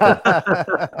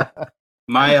mean.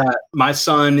 My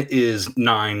son is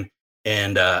 9,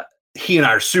 and he and I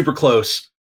are super close.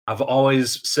 I've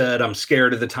always said I'm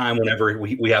scared of the time whenever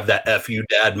we have that F you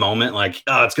dad moment, like,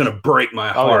 oh, it's gonna break my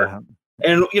heart. Yeah.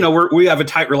 And we have a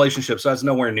tight relationship, so that's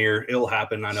nowhere near. It'll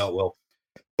happen, I know it will.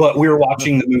 But we were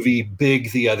watching the movie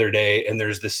Big the other day, and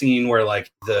there's the scene where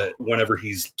like whenever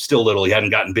he's still little, he hadn't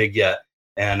gotten big yet,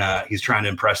 and he's trying to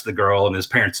impress the girl, and his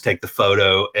parents take the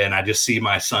photo, and I just see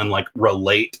my son like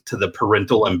relate to the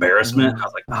parental embarrassment. I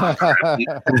was like, oh, crap, I'm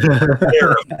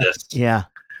aware of this. Yeah.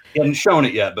 He hadn't shown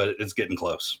it yet, but it's getting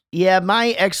close. Yeah,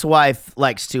 my ex-wife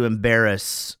likes to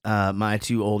embarrass my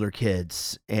 2 older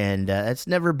kids, and it's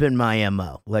never been my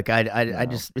MO. Like I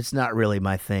just, it's not really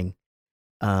my thing.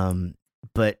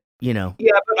 But Yeah,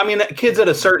 but I mean, kids at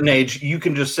a certain age, you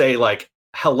can just say like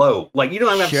hello, like you don't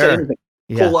even have to say anything.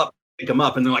 Pull up, pick them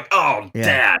up, and they're like, "Oh,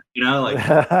 Dad," like you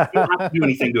don't have to do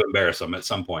anything to embarrass them at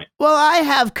some point. Well, I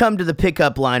have come to the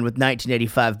pickup line with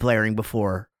 1985 blaring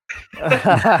before. and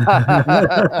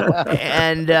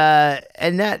that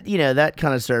that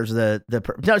kind of serves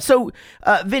so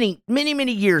Vinny,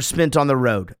 many years spent on the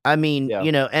road. I mean,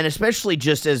 and especially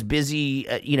just as busy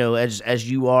as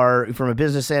you are from a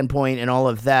business standpoint and all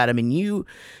of that. I mean, you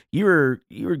were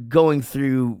going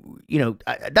through,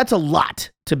 that's a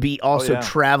lot to be also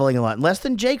traveling a lot. Less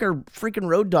than Jake are freaking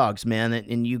road dogs, man.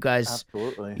 And you guys,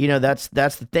 absolutely, that's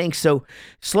the thing. So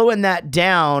slowing that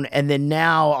down. And then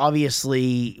now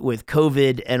obviously with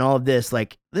COVID and all of this,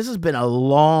 like this has been a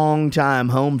long time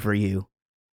home for you.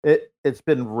 It's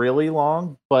been really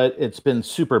long, but it's been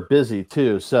super busy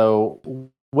too. So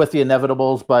with the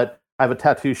inevitables, but I have a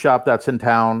tattoo shop that's in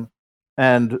town,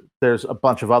 and there's a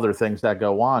bunch of other things that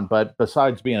go on. But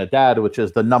besides being a dad, which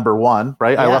is the number one,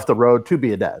 right? Yeah. I left the road to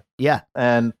be a dad. Yeah.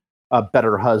 And a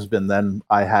better husband than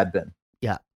I had been.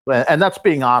 Yeah. And that's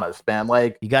being honest, man.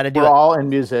 Like, you got to do we're it. all in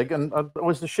music, and I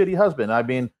was the shitty husband. I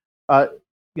mean,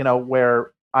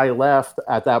 where I left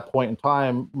at that point in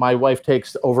time, my wife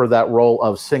takes over that role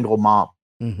of single mom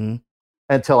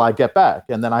until I get back.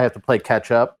 And then I have to play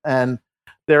catch up. And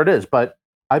there it is. But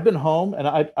I've been home, and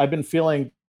I've been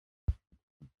feeling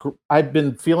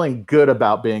good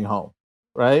about being home,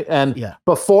 right? And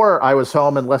before I was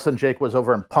home, and Less Than Jake was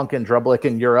over in Punkin Drublic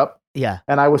in Europe. Yeah.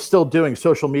 And I was still doing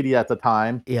social media at the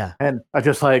time. Yeah. And I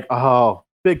just like, oh,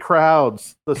 big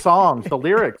crowds, the songs, the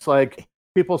lyrics, like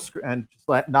people and just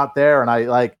like not there. And I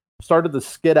like started to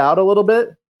skid out a little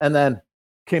bit, and then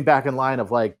came back in line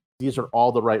of like, these are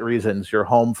all the right reasons. You're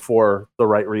home for the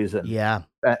right reason. Yeah.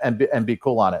 And be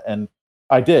cool on it. And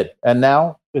I did. And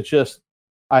now it's just,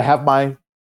 I have my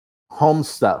home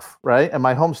stuff, right? And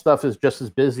my home stuff is just as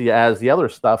busy as the other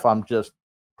stuff. I'm just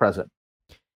present.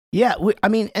 Yeah,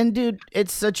 and dude,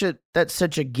 that's such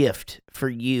a gift for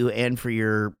you and for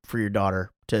your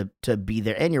daughter to be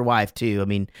there, and your wife too. I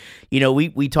mean,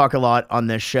 we talk a lot on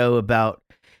this show about,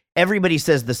 everybody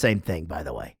says the same thing, by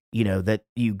the way. you know, that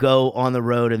you go on the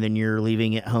road and then you're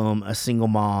leaving at home a single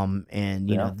mom, and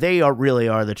you know they really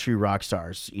are the true rock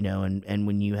stars, you know, and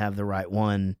when you have the right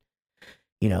one,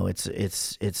 you know,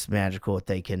 it's magical what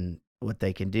they can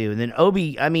do. And then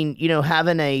Obi, I mean, you know,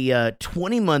 having a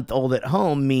 20-month-old at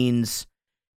home means,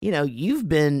 you know, you've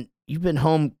been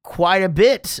home quite a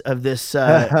bit of this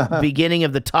beginning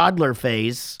of the toddler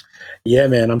phase. Yeah,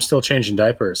 man, I'm still changing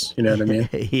diapers. You know what I mean?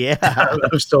 Yeah,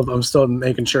 I'm still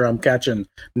making sure I'm catching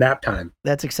nap time.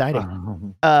 that's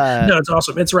exciting. No, it's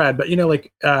awesome. It's rad. But you know,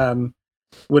 like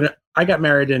when I got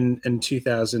married in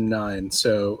 2009,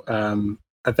 so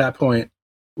at that point,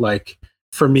 like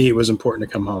for me, it was important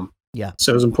to come home. Yeah.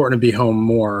 So it was important to be home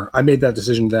more. I made that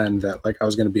decision then that like I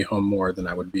was going to be home more than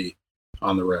I would be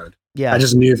on the road. Yeah. I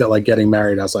just knew that like getting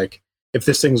married, I was like, if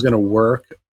this thing's going to work,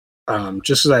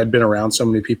 just because I had been around so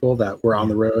many people that were on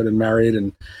the road and married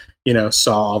and, you know,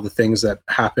 saw all the things that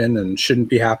happen and shouldn't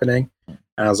be happening. And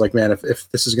I was like, man,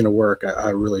 if this is going to work,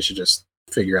 I really should just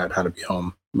figure out how to be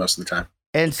home most of the time.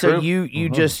 And so you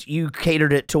just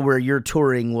catered it to where your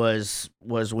touring was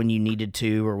when you needed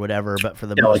to or whatever, but for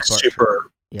the most part,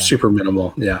 super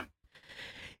minimal. Yeah.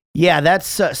 Yeah, that's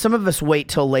some of us wait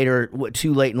till later,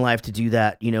 too late in life to do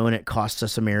that, you know, and it costs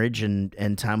us a marriage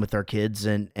and time with our kids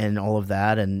and all of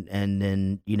that, and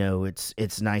then, you know,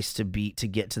 it's nice to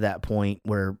get to that point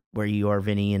where you are,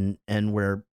 Vinny, and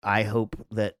where I hope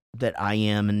that I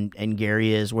am and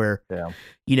Gary is, where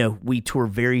you know, we tour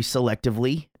very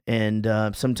selectively,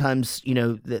 and sometimes, you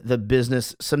know, the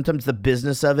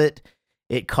business of it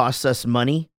costs us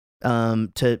money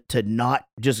to not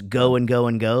just go and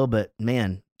go, but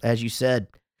man, as you said,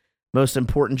 most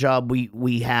important job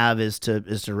we have is to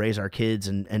raise our kids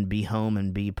and be home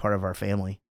and be part of our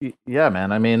family. Yeah,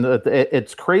 man. I mean,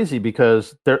 it's crazy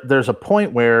because there's a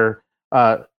point where,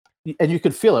 and you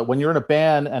can feel it when you're in a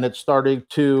band and it's starting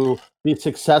to be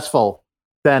successful,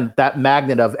 then that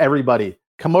magnet of everybody,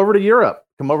 come over to Europe,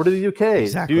 come over to the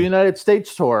UK, do United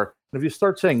States tour. And if you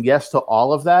start saying yes to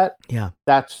all of that,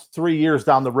 that's 3 years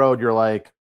down the road. You're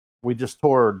like, we just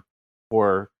toured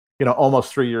for, you know,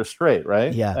 almost 3 years straight,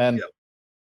 right? Yeah. And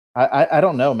I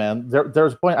don't know, man.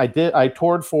 There's a point I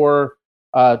toured for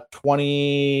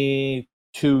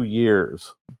 22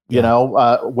 years, you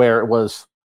know, where it was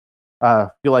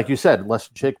like you said, Less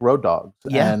Than Jake Road Dogs,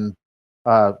 and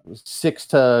 6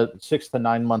 to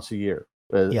 9 months a year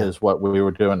is what we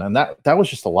were doing, and that was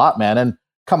just a lot, man. And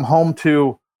come home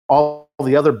to all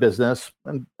the other business,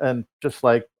 and just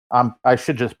like I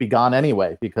should just be gone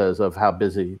anyway because of how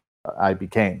busy I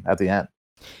became at the end.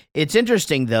 It's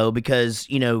interesting though, because,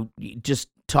 you know, just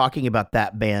talking about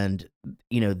that band,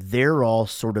 you know, they're all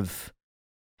sort of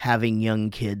having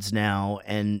young kids now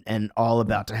and all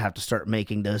about to have to start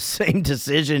making those same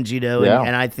decisions, you know,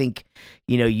 and I think,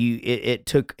 you know, it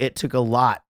took a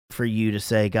lot for you to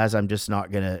say, guys, I'm just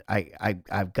not gonna,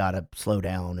 I've got to slow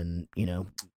down, and, you know.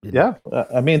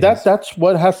 I mean, that's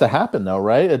what has to happen though,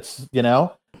 right? It's, you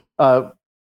know,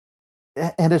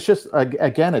 and it's just,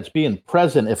 again, it's being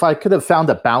present. If I could have found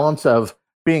a balance of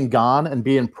being gone and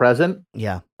being present,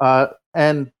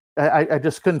 and I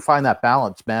just couldn't find that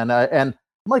balance, man. And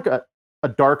I'm like a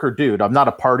darker dude. I'm not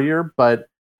a partier, but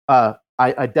I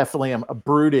definitely am a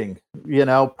brooding, you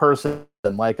know, person.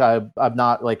 Like I'm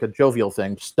not like a jovial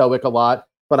thing, stoic a lot,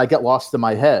 but I get lost in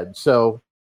my head. So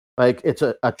like it's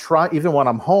a try, even when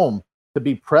I'm home, to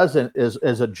be present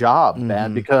is a job,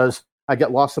 man, because I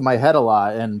get lost in my head a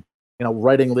lot, and, you know,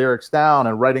 writing lyrics down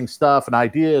and writing stuff and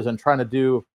ideas and trying to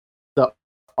do the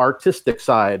artistic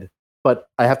side, but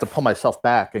I have to pull myself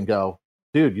back and go,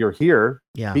 dude, you're here.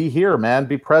 Be here, man.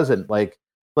 Be present. Like,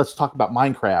 let's talk about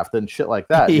Minecraft and shit like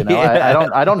that. You know,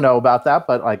 I don't know about that,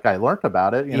 but like I learned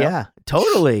about it. You know? Yeah,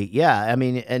 totally. Yeah. I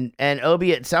mean, and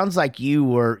Obi, it sounds like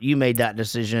you made that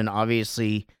decision,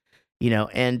 obviously, you know,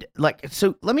 and like,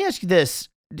 so let me ask you this.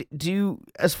 Do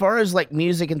as far as like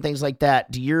music and things like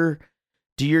that, do your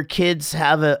kids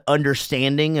have an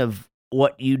understanding of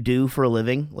what you do for a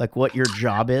living, like what your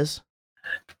job is?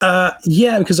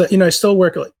 Yeah, because, you know, I still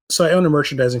work, so I own a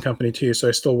merchandising company too, so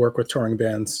I still work with touring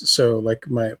bands. So like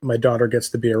my daughter gets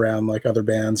to be around like other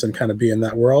bands and kind of be in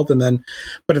that world. And then,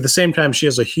 but at the same time, she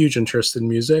has a huge interest in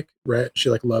music, right? She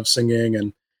like loves singing,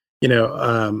 and, you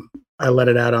know, I let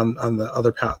it out on the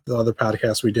other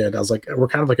podcast we did. I was like, we're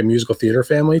kind of like a musical theater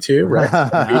family too,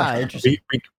 right?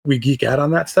 we geek out on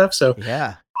that stuff. So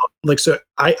yeah. Like, so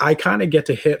I kind of get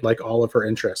to hit like all of her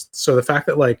interests. So the fact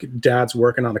that like dad's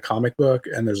working on a comic book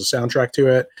and there's a soundtrack to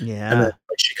it, and then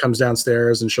like, she comes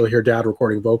downstairs and she'll hear dad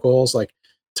recording vocals, like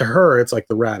to her, it's like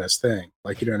the raddest thing.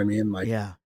 Like, you know what I mean? Like,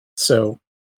 yeah. So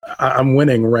I'm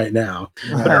winning right now.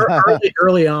 But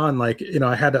early on, like,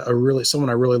 I had someone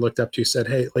I really looked up to said,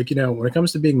 hey, like, when it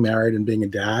comes to being married and being a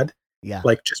dad,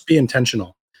 like, just be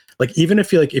intentional. Like, even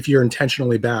if you're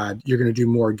intentionally bad, you're going to do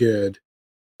more good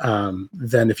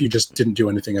than if you just didn't do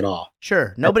anything at all.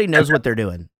 Sure. Nobody knows what they're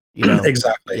doing.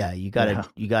 Exactly. Yeah. You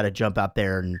gotta jump out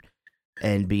there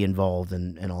and be involved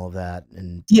and all of that.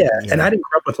 And and I didn't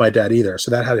grow up with my dad either. So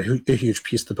that had a huge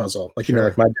piece of the puzzle. Like,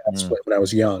 like my dad split when I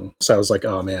was young. So I was like,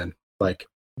 oh man, like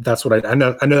that's what I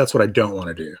know that's what I don't want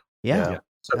to do. Yeah.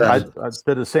 So I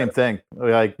did the same thing.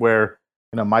 Like where,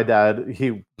 my dad,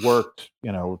 he worked,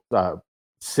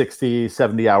 60,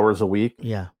 70 hours a week.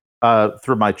 Yeah.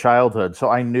 Through my childhood. So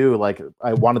I knew like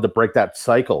I wanted to break that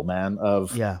cycle, man,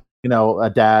 of a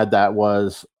dad that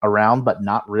was around but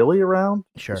not really around.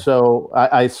 Sure. So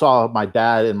I saw my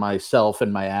dad and myself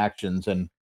and my actions, and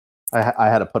I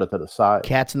had to put it to the side.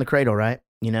 Cats in the cradle, right?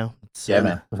 It's,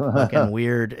 man. Fucking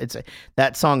weird. It's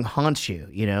that song haunts you.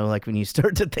 Like when you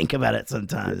start to think about it,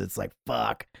 sometimes it's like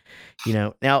fuck.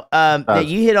 Now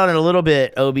you hit on it a little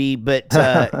bit, Obi, but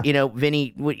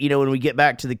Vinny, when we get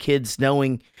back to the kids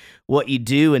knowing what you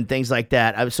do and things like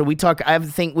that. So we have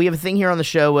a thing here on the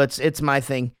show. It's my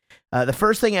thing. The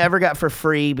first thing I ever got for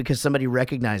free because somebody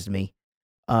recognized me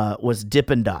was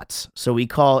Dippin' Dots. So we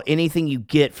call anything you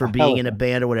get for being in a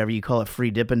band or whatever, you call it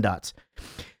free Dippin' Dots.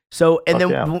 So, and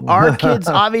then our kids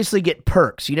obviously get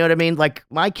perks. You know what I mean? Like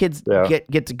my kids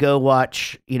get to go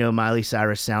watch, Miley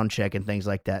Cyrus Soundcheck and things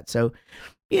like that. So,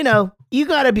 you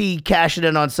got to be cashing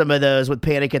in on some of those with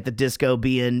Panic at the Disco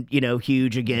being,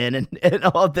 huge again and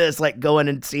all this, like going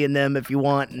and seeing them if you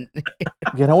want.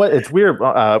 You know what? It's weird.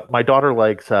 My daughter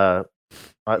likes,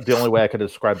 the only way I could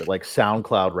describe it, like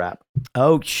SoundCloud rap.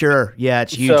 Oh, sure. Yeah,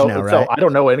 it's huge now, right? So I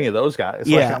don't know any of those guys.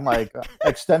 Yeah. Like, I'm like,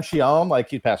 Extension, like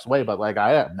he passed away, but like I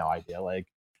have no idea like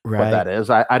what that is.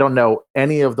 I don't know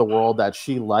any of the world that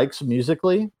she likes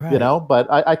musically, but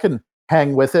I can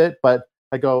hang with it. But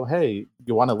I go, hey,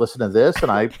 you want to listen to this?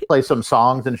 And I play some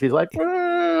songs and she's like, I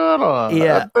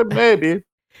don't know, maybe.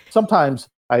 Sometimes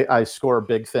I score a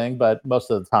big thing, but most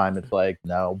of the time it's like,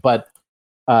 no. But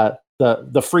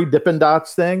the free Dippin'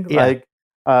 Dots thing, like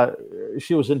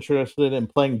she was interested in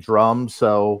playing drums.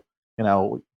 So,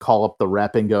 call up the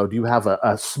rep and go, do you have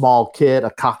a small kit, a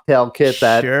cocktail kit,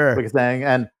 that big thing?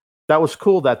 And that was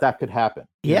cool that could happen.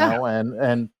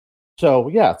 And so,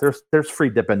 there's free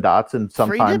Dippin' Dots, and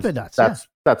sometimes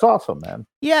that's awesome, man.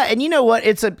 Yeah. And you know what?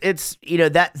 It's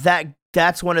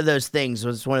that's one of those things.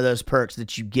 It's one of those perks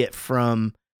that you get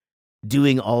from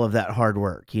doing all of that hard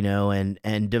work,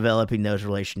 and developing those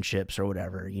relationships or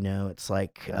whatever, it's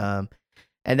like,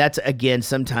 and that's, again,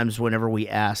 sometimes whenever we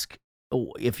ask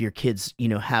if your kids,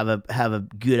 have a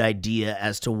good idea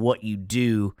as to what you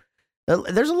do,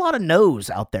 there's a lot of no's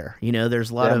out there,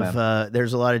 there's a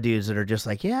lot of dudes that are just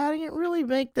like, I didn't really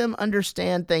make them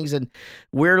understand things. And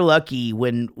we're lucky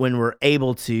when we're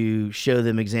able to show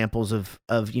them examples of,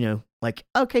 like,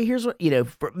 okay, here's what,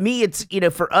 for me, it's,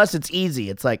 for us, it's easy.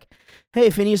 It's like,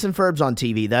 hey, Phineas and Ferb's on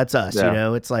TV. That's us.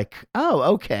 It's like, oh,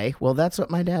 okay. Well, that's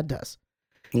what my dad does.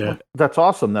 Yeah. That's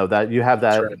awesome though, that you have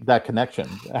that connection.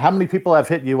 How many people have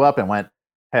hit you up and went,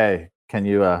 hey, can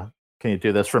you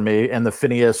do this for me? And the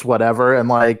Phineas whatever, and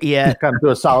like, kind of do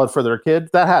a solid for their kid.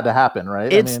 That had to happen, right?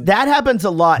 That happens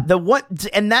a lot.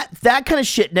 And that kind of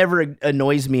shit never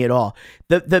annoys me at all.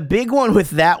 The big one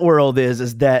with that world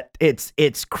is that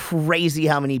it's crazy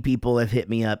how many people have hit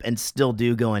me up and still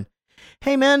do, going,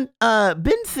 hey man,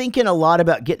 been thinking a lot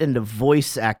about getting into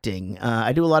voice acting.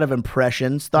 I do a lot of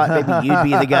impressions. Thought maybe you'd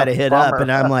be the guy to hit up.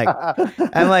 And I'm like,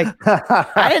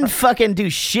 I didn't fucking do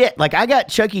shit. Like, I got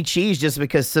Chuck E. Cheese just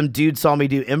because some dude saw me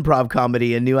do improv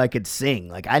comedy and knew I could sing.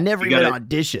 Like, I never even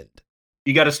auditioned.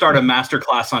 You got to start a master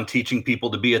class on teaching people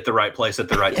to be at the right place at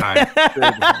the right time.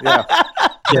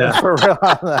 Yeah, for real.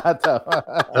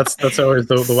 That's always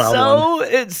the wild one.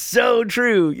 It's so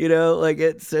true, like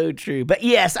it's so true. But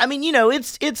yes, I mean,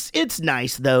 it's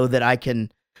nice though that I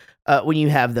can, when you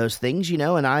have those things,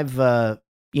 and I've,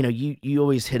 you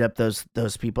always hit up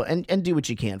those people and do what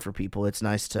you can for people. It's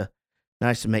nice to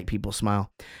make people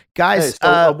smile, guys. Hey,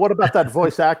 so, what about that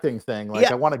voice acting thing? Like,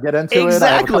 I want to get into it. I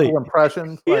have a couple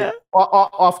impressions. Like,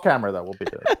 off camera, that will be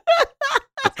good.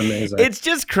 That's amazing. It's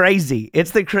just crazy.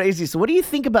 It's the crazy. So what do you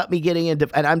think about me getting into,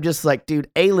 and I'm just like, dude,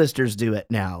 A-listers do it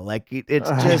now. Like, it's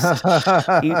just,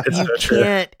 you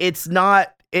can't, it's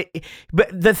not, but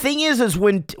the thing is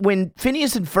when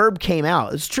Phineas and Ferb came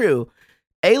out, it's true,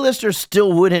 A-listers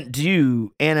still wouldn't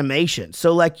do animation.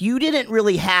 So like, you didn't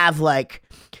really have like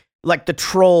the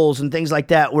Trolls and things like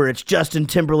that, where it's Justin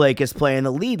Timberlake is playing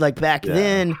the lead. Like back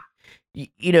then,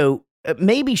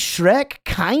 maybe Shrek,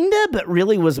 kinda, but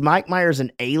really was Mike Myers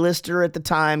an A-lister at the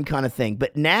time, kind of thing.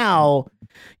 But now,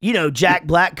 you know, Jack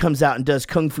Black comes out and does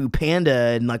Kung Fu Panda,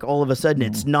 and like all of a sudden,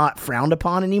 it's not frowned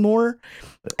upon anymore.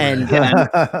 And and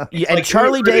Like,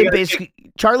 Charlie who are they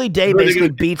Day gonna basically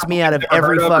beats me out of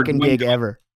every Heard of or fucking Dwayne gig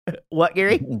ever. What,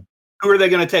 Gary? Who are they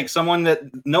going to take? Someone that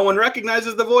no one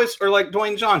recognizes the voice, or like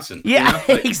Dwayne Johnson? Yeah, You know?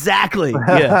 Like, exactly.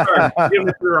 Yeah. sure, give him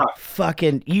the rock.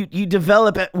 Fucking you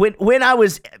develop it when I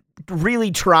was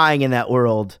really trying in that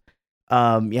world.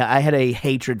 I had a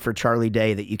hatred for Charlie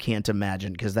Day that you can't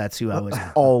imagine, because that's who I was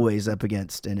always up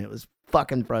against, and it was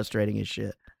fucking frustrating as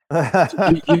shit.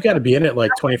 You've got to be in it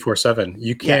like 24/7.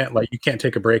 You can't you can't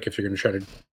take a break if you're going to try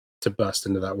to bust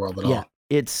into that world at all.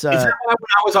 It's Is that why when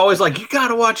I was always like, you got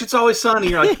to watch It's Always Sunny?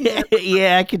 You're like,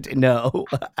 yeah, I could no.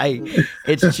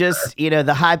 It's just, you know,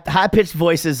 the high pitched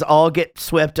voices all get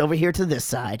swept over here to this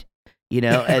side, you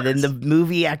know, and then the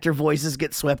movie actor voices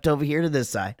get swept over here to this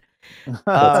side.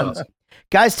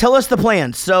 Guys, tell us the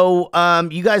plan. So,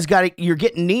 you guys you're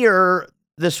getting near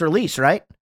this release, right?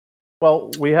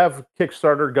 Well, we have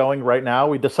Kickstarter going right now.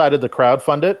 We decided to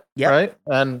crowdfund it, right?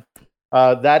 And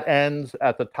that ends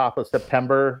at the top of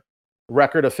September.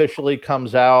 Record officially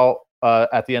comes out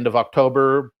at the end of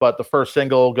October, but the first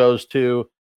single goes to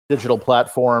digital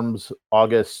platforms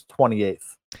August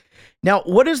 28th. Now,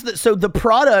 what is the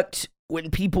product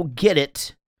when people get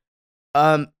it?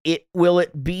 Will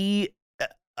it be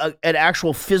an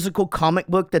actual physical comic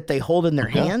book that they hold in their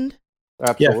hand?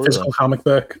 Absolutely. Yeah, physical comic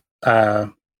book,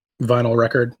 vinyl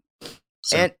record.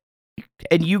 So.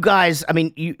 And you guys, I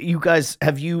mean, you guys,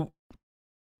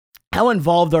 how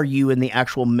involved are you in the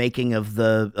actual making of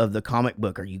the comic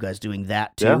book? Are you guys doing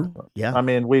that too? Yeah. I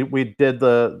mean, we did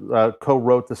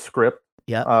co-wrote the script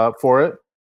for it.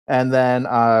 And then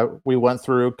we went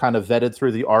through, kind of vetted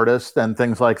through the artist and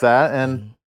things like that.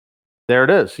 And there it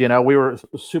is. You know, we were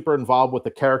super involved with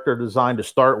the character design to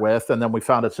start with. And then we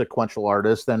found a sequential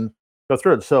artist and go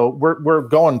through it. So we're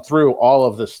going through all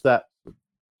of the steps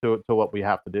to what we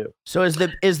have to do. So is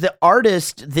the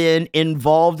artist then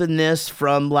involved in this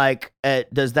from like,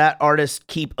 does that artist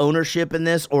keep ownership in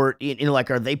this, or, you know,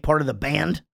 like, are they part of the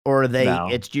band, or are they,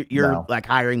 you're like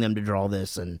hiring them to draw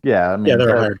this? And I mean,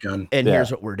 they're a hired gun. And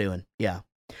here's what we're doing. Yeah.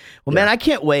 Well, man, I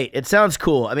can't wait. It sounds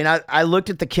cool. I mean, I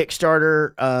looked at the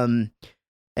Kickstarter,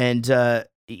 and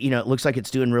you know, it looks like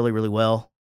it's doing really, really well.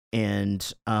 And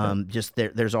just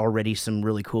there's already some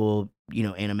really cool, you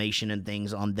know, animation and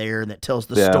things on there that tells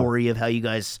the story of how you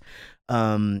guys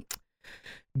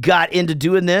got into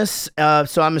doing this.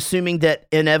 So I'm assuming that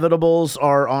Inevitables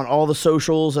are on all the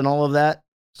socials and all of that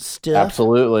stuff.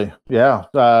 Absolutely. Yeah.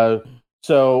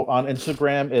 So on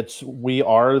Instagram, it's We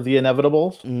Are the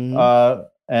Inevitables. Mm-hmm.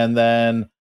 And then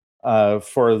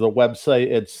for the website,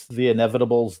 it's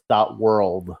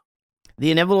theinevitables.world.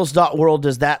 Theinevitables.world,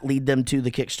 does that lead them to the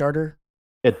Kickstarter?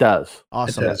 It does.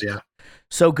 Awesome. It does, yeah.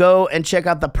 So go and check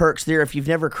out the perks there. If you've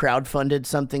never crowdfunded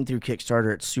something through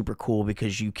Kickstarter, it's super cool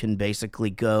because you can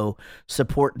basically go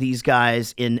support these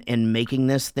guys in making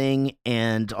this thing.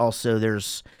 And also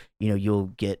there's, you know, you'll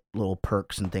get little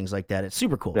perks and things like that. It's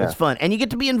super cool. Yeah. It's fun. And you get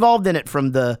to be involved in it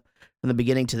from the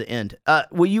beginning to the end.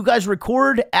 Will you guys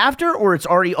record after, or it's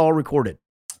already all recorded?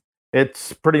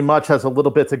 It's pretty much has a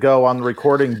little bit to go on the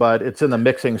recording, but it's in the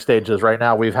mixing stages right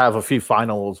now. We have a few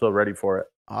finals ready for it.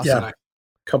 Awesome. Yeah. A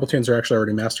couple tunes are actually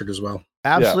already mastered as well.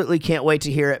 Absolutely can't wait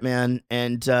to hear it, man.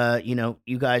 And, you know,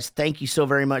 you guys, thank you so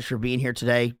very much for being here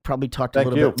today. Probably talked a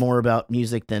little bit more about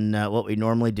music than what we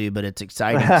normally do, but it's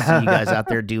exciting to see you guys out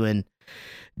there doing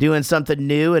something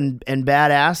new and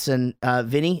badass. And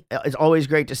Vinny, it's always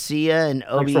great to see you. And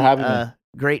Obi, thanks for having me.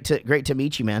 Great to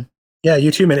meet you, man. Yeah,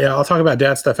 you too, man. Yeah, I'll talk about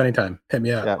dad stuff anytime. Hit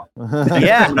me up.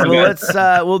 Yeah, well, let's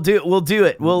we'll do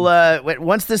it. We'll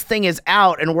once this thing is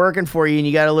out and working for you, and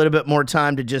you got a little bit more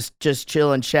time to just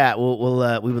chill and chat. We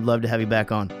would love to have you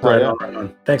back on. Right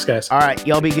on. Thanks, guys. All right,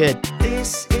 y'all be good.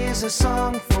 This is a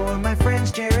song for my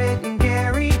friends Jarrett and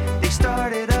Gary. They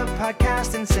started a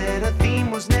podcast and said a theme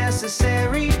was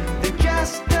necessary. They're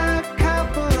just a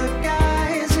couple of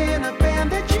guys in a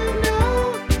band that you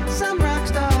know, some rock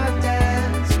star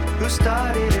dads who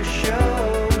started a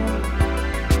show.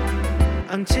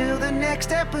 Until the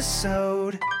next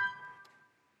episode.